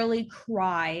would literally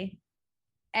cry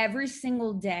every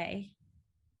single day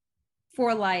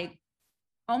for like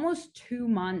almost 2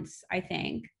 months, I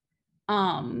think,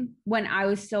 when I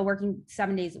was still working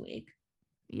 7 days a week.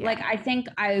 Like Yeah. I think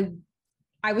I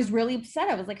was really upset.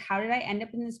 I was like, how did I end up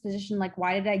in this position? Like,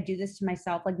 why did I do this to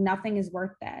myself? Like, nothing is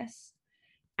worth this.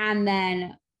 And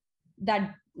then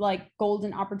that like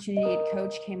golden opportunity at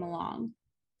Coach came along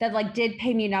that like did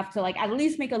pay me enough to like at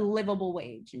least make a livable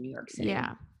wage in New York City.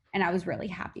 Yeah. And I was really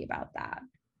happy about that.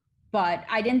 But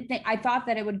I didn't think, I thought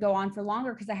that it would go on for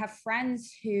longer because I have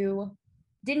friends who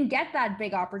didn't get that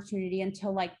big opportunity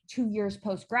until like 2 years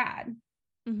post grad.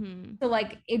 Mm-hmm. So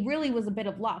like it really was a bit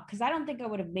of luck because I don't think I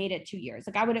would have made it 2 years.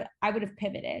 Like I would have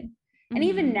pivoted. And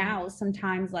even Mm-hmm. now,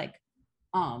 sometimes like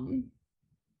um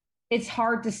it's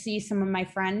hard to see some of my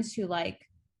friends who like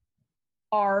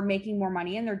are making more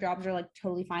money and their jobs are like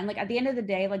totally fine. Like at the end of the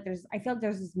day, like I feel like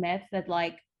there's this myth that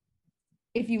like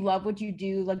if you love what you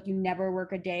do, like you never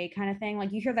work a day kind of thing.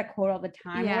 Like you hear that quote all the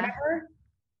time or Yeah. whatever.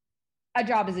 A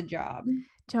job is a job.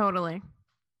 Totally.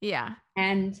 Yeah.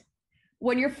 And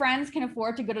when your friends can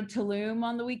afford to go to Tulum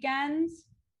on the weekends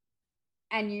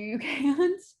and you can't,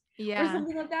 or Yeah.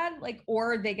 something like that, like,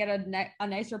 or they get a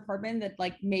nicer apartment that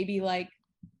like maybe like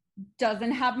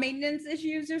doesn't have maintenance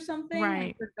issues or something,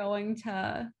 like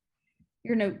Right.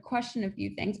 you're no question a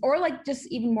few things, or like just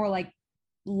even more like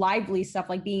lively stuff,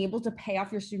 like being able to pay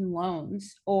off your student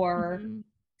loans or Mm-hmm.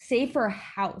 save for a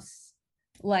house.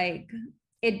 Like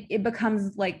it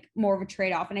becomes like more of a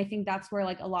trade-off. And I think that's where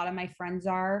like a lot of my friends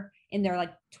are in their like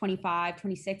 25,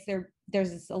 26. There's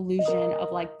this illusion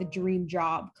of like the dream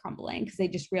job crumbling because they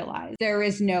just realize there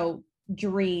is no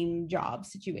dream job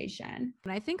situation.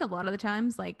 And I think a lot of the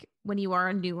times, like when you are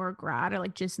a newer grad or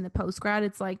like just in the post grad,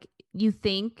 it's like you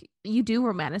think you do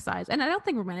romanticize. And I don't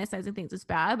think romanticizing things is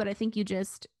bad, but I think you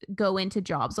just go into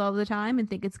jobs all the time and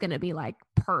think it's going to be like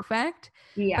perfect.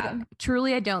 But Yeah.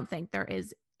 truly, I don't think there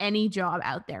is any job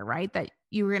out there, right? That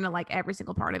you were going to like every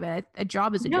single part of it. A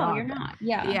job is a No, you're job. not.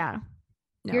 Yeah. Yeah.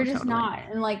 No, You're just totally. not.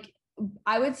 And like,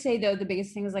 I would say though, the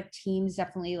biggest thing is like teams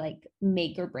definitely like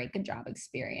make or break a job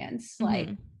experience. Like,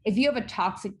 if you have a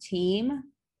toxic team,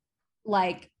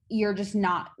 like you're just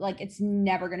not like, it's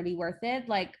never going to be worth it.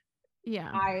 Like,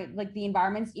 Yeah. I like the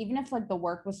environments, even if like the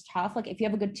work was tough, like if you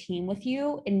have a good team with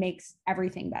you, it makes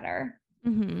everything better.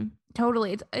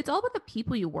 Totally. It's all about the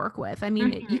people you work with. I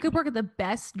mean, you could work at the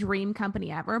best dream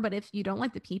company ever, but if you don't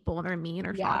like the people and they're mean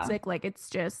or Yeah. toxic, like it's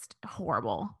just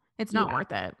horrible. It's not Yeah.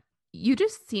 worth it. You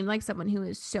just seem like someone who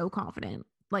is so confident.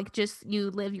 Like just you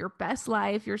live your best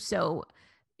life. You're so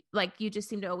like you just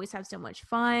seem to always have so much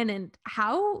fun. And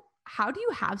how do you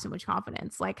have so much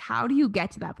confidence? Like how do you get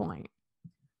to that point?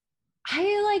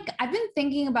 I've been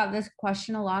thinking about this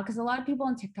question a lot because a lot of people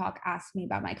on TikTok ask me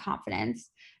about my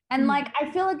confidence. And like I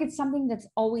feel like it's something that's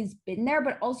always been there,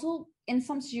 but also in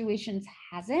some situations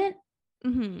hasn't.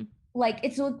 Like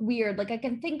it's like weird. Like I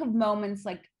can think of moments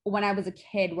like when I was a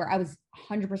kid where I was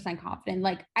 100% confident.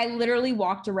 Like I literally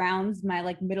walked around my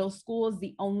like middle school as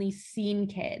the only seen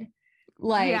kid.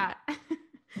 Like Yeah.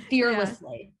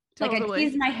 fearlessly. Yeah, like I totally.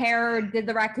 teased my hair, did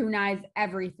the raccoon eyes,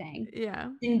 everything. Yeah.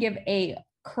 Didn't give a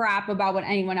crap about what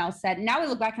anyone else said. Now I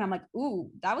look back and I'm like, ooh,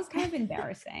 that was kind of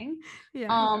embarrassing.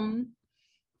 Yeah.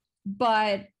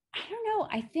 But I don't know.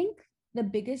 I think the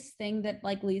biggest thing that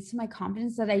like leads to my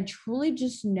confidence that I truly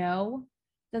just know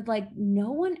that like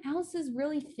no one else is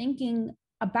really thinking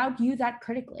about you that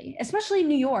critically, especially in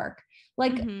New York.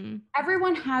 Like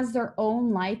everyone has their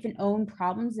own life and own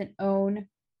problems and own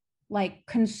like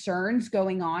concerns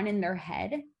going on in their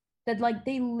head that like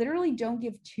they literally don't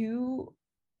give two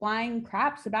flying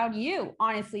craps about you,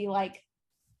 honestly. Like,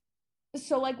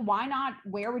 so like why not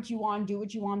wear what you want, do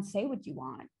what you want, say what you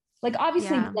want? Like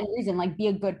obviously Yeah. within reason, like be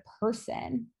a good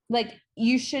person. Like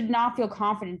you should not feel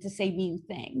confident to say mean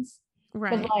things.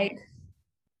 Right. But like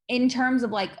in terms of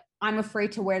like I'm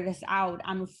afraid to wear this out,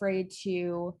 I'm afraid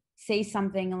to say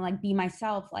something and like be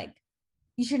myself, like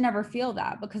you should never feel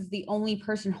that because the only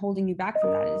person holding you back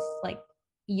from that is like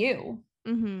you.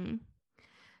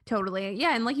 Totally.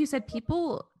 Yeah. And like you said,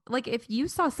 people like if you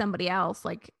saw somebody else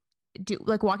like do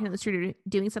like walking in the street or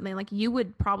doing something, like you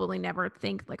would probably never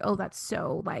think like, oh, that's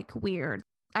so like weird.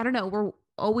 I don't know. We're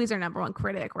always our number one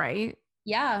critic, right?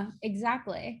 Yeah,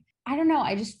 exactly. I don't know.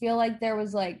 I just feel like there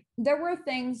were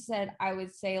things that I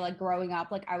would say like growing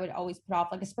up, like I would always put off,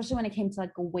 like especially when it came to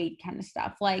like a weight kind of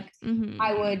stuff. Like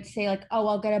I would say like, oh,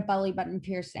 I'll get a belly button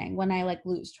piercing when I like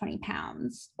lose 20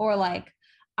 pounds, or like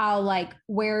I'll like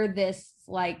wear this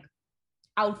like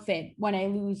outfit when I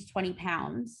lose 20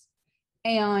 pounds.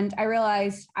 And I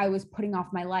realized I was putting off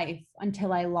my life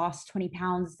until I lost 20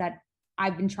 pounds that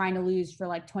I've been trying to lose for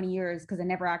like 20 years because I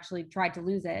never actually tried to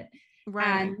lose it. Right.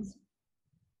 And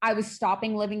I was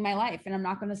stopping living my life, and I'm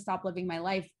not going to stop living my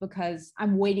life because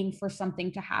I'm waiting for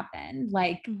something to happen.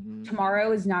 Like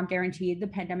tomorrow is not guaranteed. The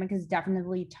pandemic has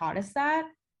definitely taught us that.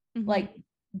 Like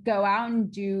go out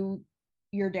and do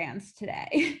your dance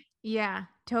today. Yeah,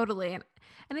 totally.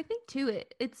 And I think too,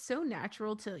 it's so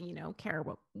natural to, care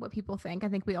what people think. I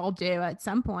think we all do at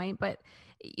some point, but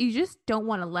you just don't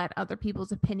want to let other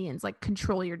people's opinions like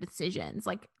control your decisions.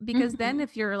 Like, because then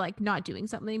if you're like not doing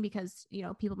something because,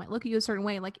 people might look at you a certain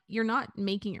way, like you're not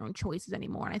making your own choices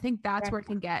anymore. And I think that's where it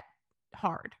can get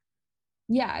hard.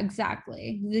 Yeah,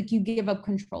 exactly. Like you give up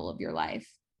control of your life.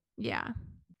 Yeah.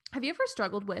 Have you ever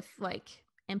struggled with like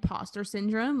imposter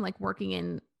syndrome, like working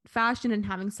in fashion and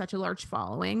having such a large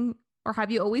following? Or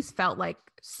have you always felt like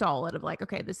solid of like,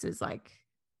 okay, this is like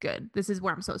good. This is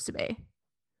where I'm supposed to be?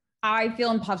 I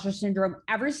feel imposter syndrome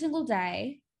every single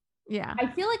day. Yeah. I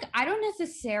feel like I don't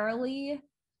necessarily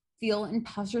feel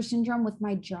imposter syndrome with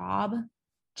my job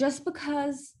just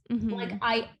because like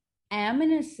I am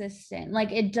an assistant.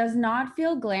 Like it does not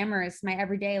feel glamorous my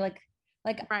everyday like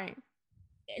Right.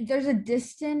 there's a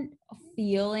distant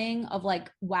feeling of like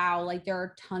wow, like there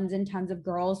are tons and tons of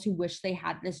girls who wish they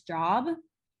had this job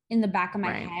in the back of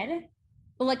my head.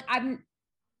 But like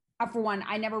for one,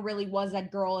 I never really was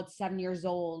that girl at 7 years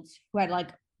old who had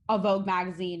like a Vogue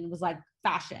magazine was like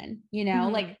fashion,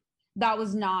 like that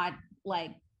was not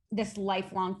like this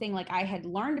lifelong thing. Like I had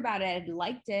learned about it, I had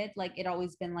liked it, like it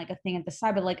always been like a thing at the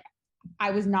side, but like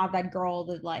I was not that girl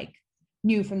that like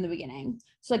knew from the beginning.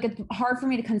 So like it's hard for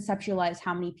me to conceptualize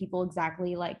how many people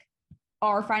exactly like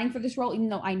are fighting for this role, even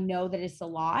though I know that it's a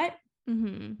lot.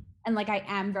 And like I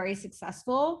am very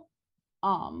successful.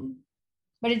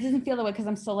 But it doesn't feel that way because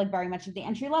I'm still like very much at the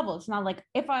entry level. It's not like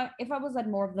if I was at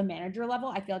more of the manager level,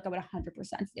 I feel like I would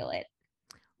 100% feel it.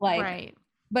 Like,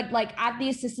 but like at the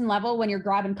assistant level, when you're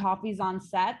grabbing coffees on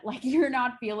set, like you're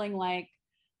not feeling like,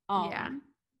 yeah.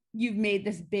 you've made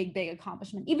this big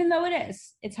accomplishment, even though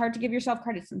it's hard to give yourself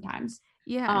credit sometimes.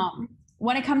 Yeah.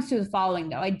 When it comes to the following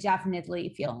though, I definitely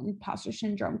feel imposter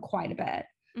syndrome quite a bit.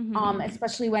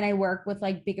 Especially when I work with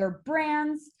like bigger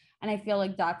brands. And I feel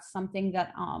like that's something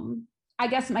that I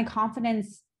guess my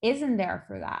confidence isn't there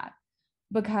for that,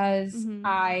 because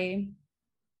I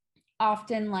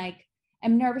often like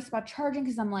am nervous about charging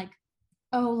because I'm like,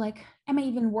 oh, like, am I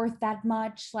even worth that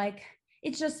much? Like,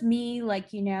 it's just me, like,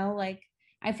 like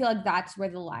I feel like that's where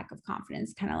the lack of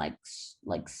confidence kind of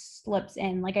like slips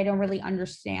in. Like I don't really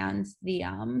understand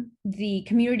the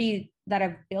community that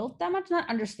I've built that much. Not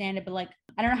understand it, but like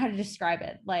I don't know how to describe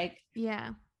it. Like Yeah.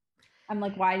 I'm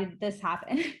like, why did this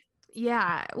happen?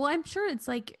 Yeah. Well, I'm sure it's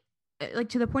like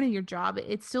to the point of your job,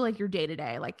 it's still like your day to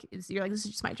day. Like you're like, this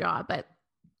is just my job. But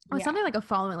with Yeah. something like a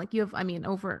following, like you have, I mean,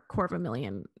 over a quarter of a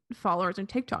million followers on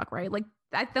TikTok, right? Like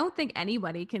I don't think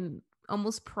anybody can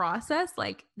almost process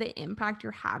like the impact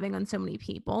you're having on so many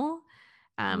people.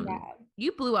 Yeah.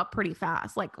 You blew up pretty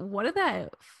fast. Like, what did that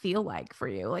feel like for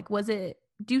you? Like, do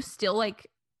you still like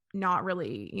not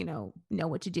really, know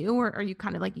what to do, or are you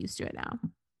kind of like used to it now?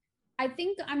 I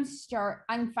think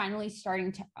I'm finally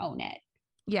starting to own it.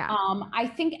 Yeah. I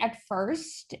think at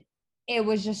first it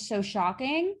was just so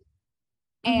shocking.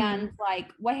 Mm-hmm. And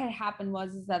like what had happened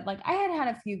was is that like I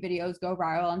had a few videos go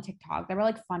viral on TikTok. They were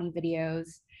like funny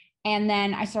videos. And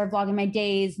then I started vlogging my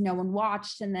days. No one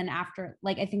watched. And then after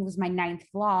like I think it was my ninth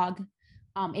vlog,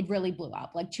 it really blew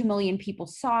up. Like 2 million people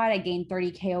saw it. I gained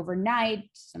 30K overnight,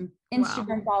 some Wow.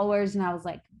 Instagram followers, and I was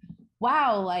like,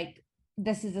 wow, like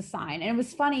this is a sign. And it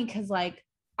was funny because like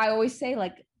I always say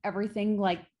like everything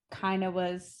like kind of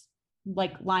was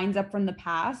like lines up from the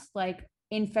past. Like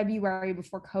in February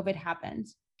before COVID happened,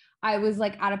 I was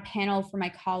like at a panel for my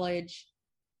college.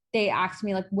 They asked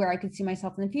me like where I could see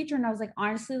myself in the future. And I was like,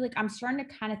 honestly, like I'm starting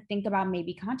to kind of think about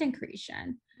maybe content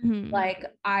creation. Mm-hmm. Like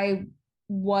I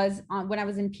was on when I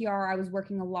was in PR, I was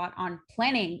working a lot on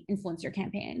planning influencer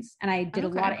campaigns. And I did a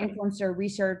lot Okay. of influencer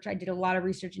research. I did a lot of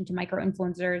research into micro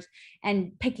influencers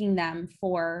and picking them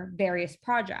for various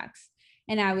projects.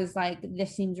 And I was like,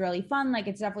 this seems really fun. Like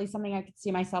it's definitely something I could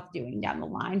see myself doing down the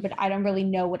line, but I don't really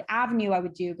know what avenue I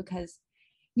would do because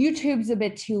YouTube's a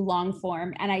bit too long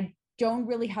form and I don't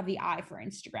really have the eye for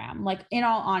Instagram. Like in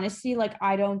all honesty, like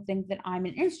I don't think that I'm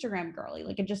an Instagram girly.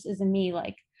 Like it just isn't me.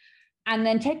 Like, and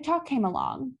then TikTok came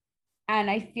along and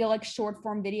I feel like short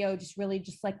form video just really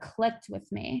just like clicked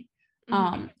with me.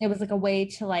 Mm-hmm. It was like a way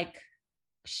to like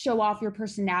show off your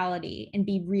personality and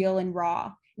be real and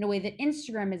raw in a way that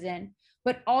Instagram is in.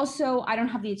 But also I don't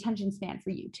have the attention span for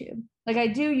YouTube. Like I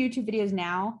do YouTube videos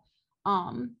now,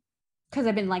 because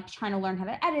I've been like trying to learn how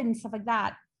to edit and stuff like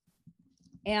that.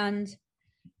 And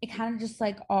it kind of just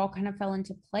like all kind of fell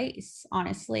into place,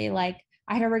 honestly. Like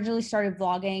I had originally started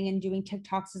vlogging and doing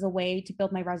TikToks as a way to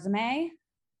build my resume.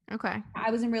 Okay.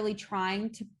 I wasn't really trying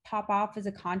to pop off as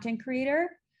a content creator.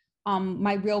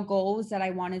 My real goal was that I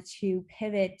wanted to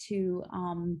pivot to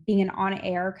being an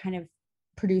on-air kind of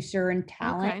producer and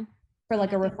talent Okay. for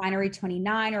like a Refinery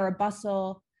 29 or a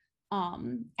Bustle.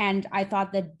 And I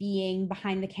thought that being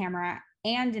behind the camera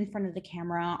and in front of the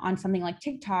camera on something like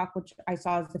TikTok, which I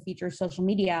saw as the future of social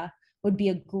media, would be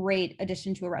a great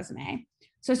addition to a resume.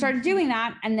 So I started doing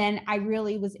that. And then I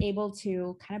really was able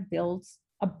to kind of build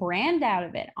a brand out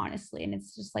of it, honestly. And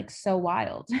it's just like so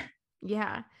wild.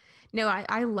 Yeah. No,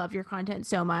 I love your content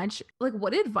so much. Like,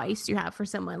 what advice do you have for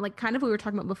someone? Like, kind of what we were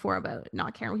talking about before about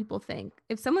not caring what people think.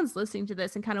 If someone's listening to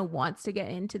this and kind of wants to get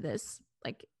into this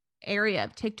like area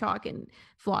of TikTok and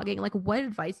vlogging, like, what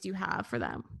advice do you have for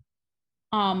them?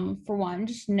 For one,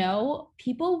 just know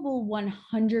people will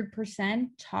 100%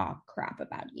 talk crap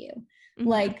about you. Mm-hmm.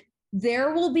 Like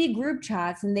there will be group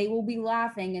chats and they will be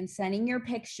laughing and sending your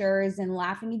pictures and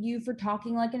laughing at you for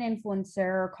talking like an influencer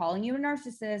or calling you a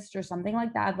narcissist or something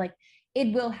like that. Like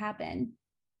it will happen.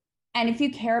 And if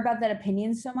you care about that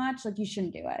opinion so much, like you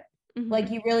shouldn't do it. Mm-hmm. Like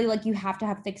you really like you have to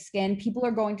have thick skin. People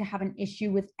are going to have an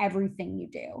issue with everything you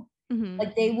do. Mm-hmm.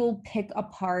 Like they will pick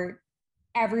apart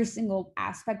every single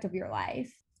aspect of your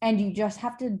life. And you just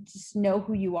have to just know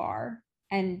who you are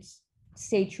and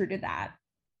stay true to that.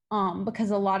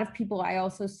 Because a lot of people I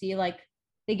also see like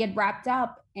they get wrapped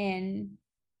up in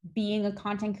being a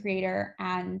content creator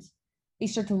and they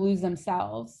start to lose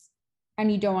themselves.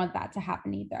 And you don't want that to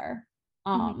happen either.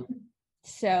 Mm-hmm.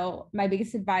 So my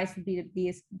biggest advice would be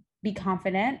to be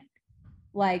confident,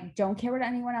 like don't care what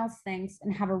anyone else thinks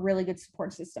and have a really good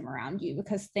support system around you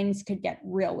because things could get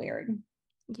real weird.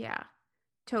 Yeah,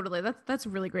 totally. That's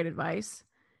really great advice.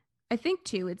 I think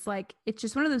too, it's like it's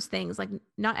just one of those things like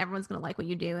not everyone's gonna like what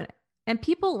you do. And And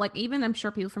people like, even I'm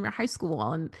sure people from your high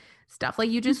school and stuff, like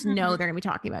you just know they're gonna be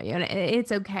talking about you, and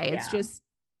it's okay. It's Yeah. just,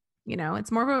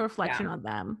 it's more of a Yeah. reflection on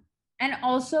them. And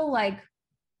also, like,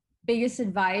 biggest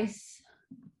advice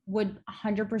would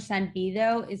 100% be,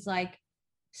 though, is like,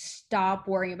 stop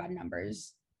worrying about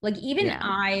numbers. Like, even Yeah.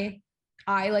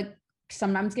 I like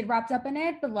sometimes get wrapped up in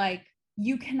it, but like,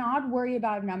 you cannot worry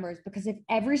about numbers, because if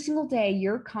every single day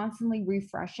you're constantly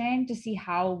refreshing to see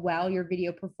how well your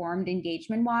video performed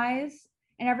engagement wise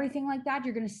and everything like that,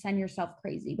 you're going to send yourself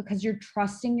crazy, because you're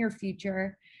trusting your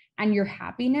future and your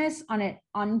happiness on an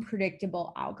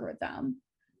unpredictable algorithm.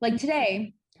 Like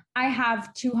today, I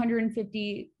have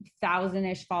 250,000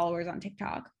 ish followers on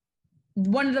TikTok,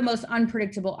 one of the most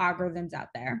unpredictable algorithms out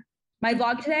there. My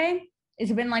vlog today,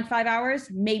 it's been like 5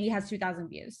 hours, maybe has 2,000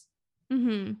 views.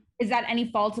 Mm-hmm. Is that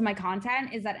any fault of my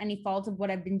content? Is that any fault of what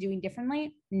I've been doing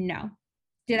differently? No.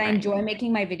 Did I Right. enjoy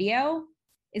making my video?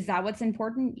 Is that what's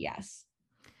important? Yes.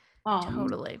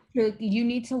 Totally. So you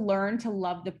need to learn to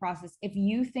love the process. If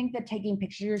you think that taking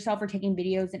pictures of yourself or taking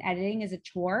videos and editing is a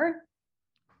chore,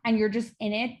 and you're just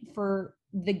in it for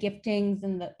the giftings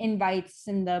and the invites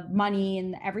and the money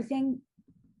and everything,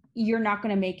 you're not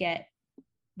going to make it,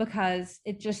 because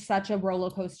it's just such a roller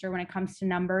coaster when it comes to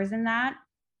numbers and that.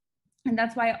 And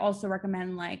that's why I also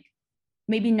recommend like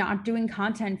maybe not doing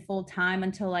content full time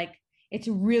until like it's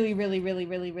really, really, really,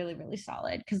 really, really, really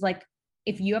solid. Because like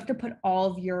if you have to put all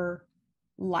of your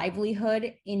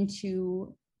livelihood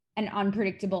into an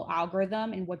unpredictable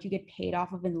algorithm and what you get paid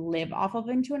off of and live off of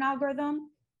into an algorithm,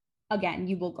 again,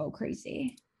 you will go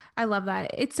crazy. I love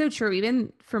that. It's so true.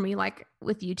 Even for me, like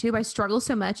with YouTube, I struggle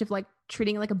so much of like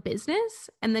treating it like a business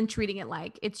and then treating it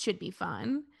like it should be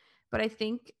fun. But I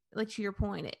think, like to your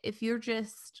point, if you're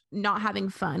just not having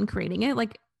fun creating it,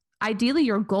 like ideally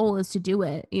your goal is to do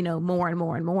it, more and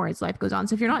more and more as life goes on.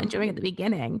 So if you're not enjoying it at the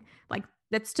beginning, like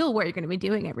that's still what you're going to be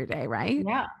doing every day, right?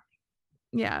 Yeah,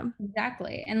 Yeah.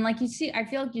 exactly. And like you see, I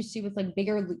feel like you see with like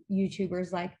bigger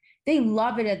YouTubers, like they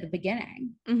love it at the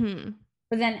beginning, Mm-hmm.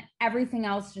 but then everything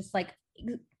else just like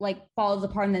falls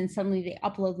apart, and then suddenly they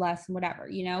upload less and whatever,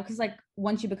 because like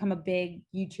once you become a big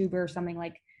YouTuber or something,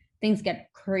 like things get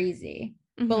crazy.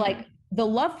 But Mm-hmm. like the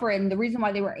love for it and the reason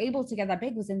why they were able to get that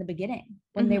big was in the beginning,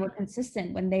 when they Mm-hmm. were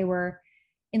consistent, when they were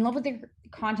in love with their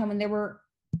content, when they were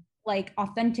like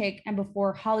authentic, and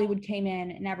before Hollywood came in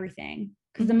and everything.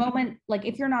 Because the moment, like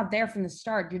if you're not there from the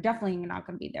start, you're definitely not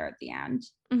going to be there at the end.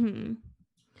 Mm-hmm.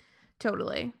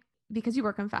 Totally. Because you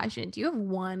work in fashion, do you have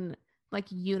one like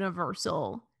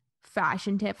universal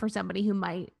fashion tip for somebody who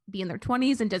might be in their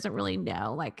 20s and doesn't really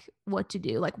know like what to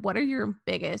do? Like what are your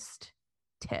biggest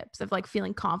tips of like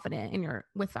feeling confident in your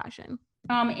with fashion?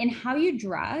 In how you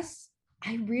dress,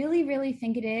 I really, really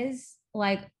think it is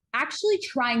like actually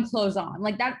trying clothes on.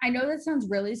 Like that, I know that sounds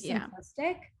really Yeah.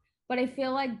 simplistic, but I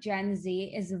feel like Gen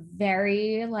Z is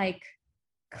very like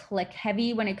click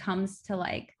heavy when it comes to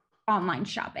like online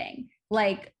shopping.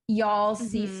 Like y'all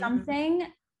see Mm-hmm. something,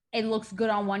 it looks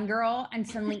good on one girl, and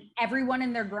suddenly everyone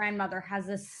and their grandmother has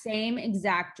the same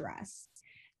exact dress.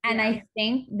 And Yeah. I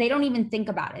think they don't even think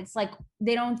about it. It's like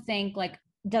they don't think like,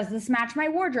 does this match my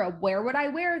wardrobe? Where would I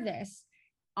wear this?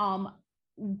 Um,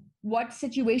 what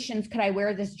situations could I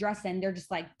wear this dress in? They're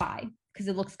just like, buy, because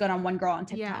it looks good on one girl on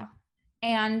Yeah. TikTok.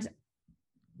 And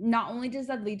not only does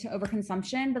that lead to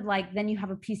overconsumption, but like then you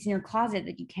have a piece in your closet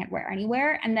that you can't wear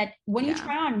anywhere, and that when you Yeah.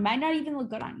 try on might not even look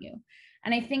good on you.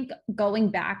 And I think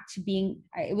going back to being,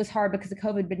 it was hard because of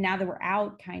COVID, but now that we're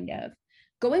out, kind of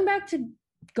going back to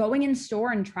going in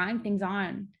store and trying things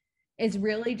on is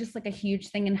really just like a huge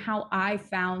thing, and how I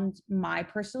found my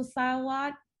personal style a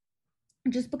lot.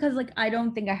 Just because like I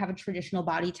don't think I have a traditional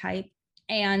body type,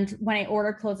 and when I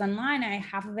order clothes online, I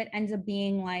half of it ends up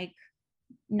being like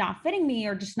not fitting me,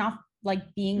 or just not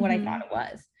like being what I thought it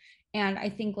was. And I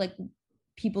think like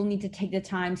people need to take the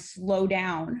time, slow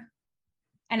down,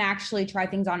 and actually try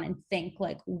things on and think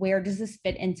like, where does this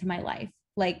fit into my life?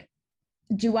 Like,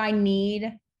 do I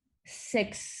need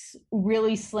 6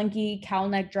 really slinky cowl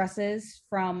neck dresses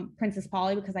from Princess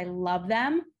Polly because I love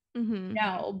them? Mm-hmm.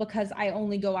 No, because I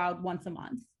only go out once a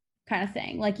month, kind of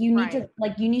thing. Like Right.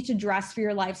 you need to dress for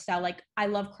your lifestyle. Like I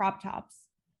love crop tops,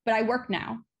 but I work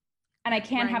now, and I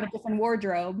can't have Right. a different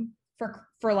wardrobe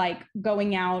for like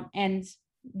going out and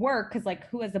work, because like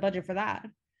who has the budget for that?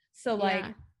 So like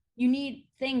Yeah. you need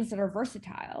things that are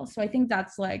versatile. So I think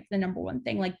that's like the number one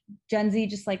thing. Like Gen Z,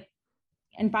 just like,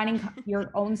 and finding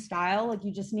your own style, like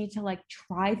you just need to like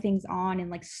try things on and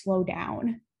like slow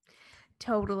down.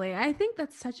 Totally. I think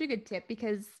that's such a good tip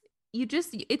because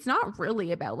it's not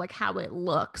really about like how it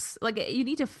looks. Like you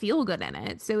need to feel good in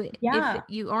it. So if Yeah.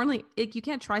 you only, like, you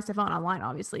can't try stuff on online,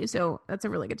 obviously. So that's a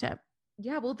really good tip.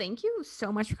 Yeah, well, thank you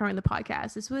so much for coming on the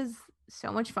podcast. This was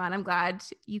so much fun. I'm glad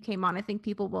you came on. I think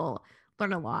people will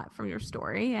learn a lot from your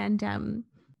story. And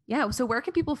yeah, so where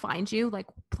can people find you? Like,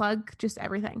 plug just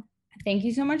everything. Thank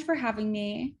you so much for having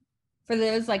me. For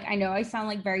those, like, I know I sound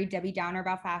like very Debbie Downer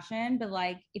about fashion, but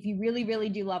like, if you really, really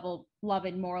do love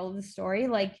it, moral of the story,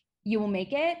 like, you will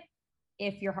make it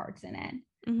if your heart's in it.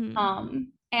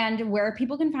 And where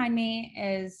people can find me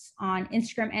is on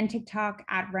Instagram and TikTok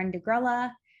at Ren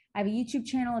D'agrella. I have a YouTube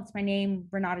channel. It's my name,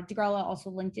 Renata D'agrella, also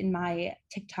linked in my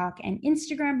TikTok and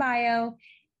Instagram bio.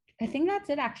 I think that's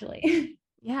it, actually.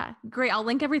 Yeah, great. I'll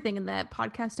link everything in the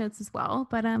podcast notes as well.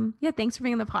 But yeah, thanks for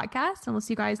being on the podcast, and we'll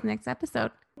see you guys in the next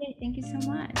episode. Okay, thank you so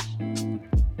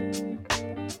much.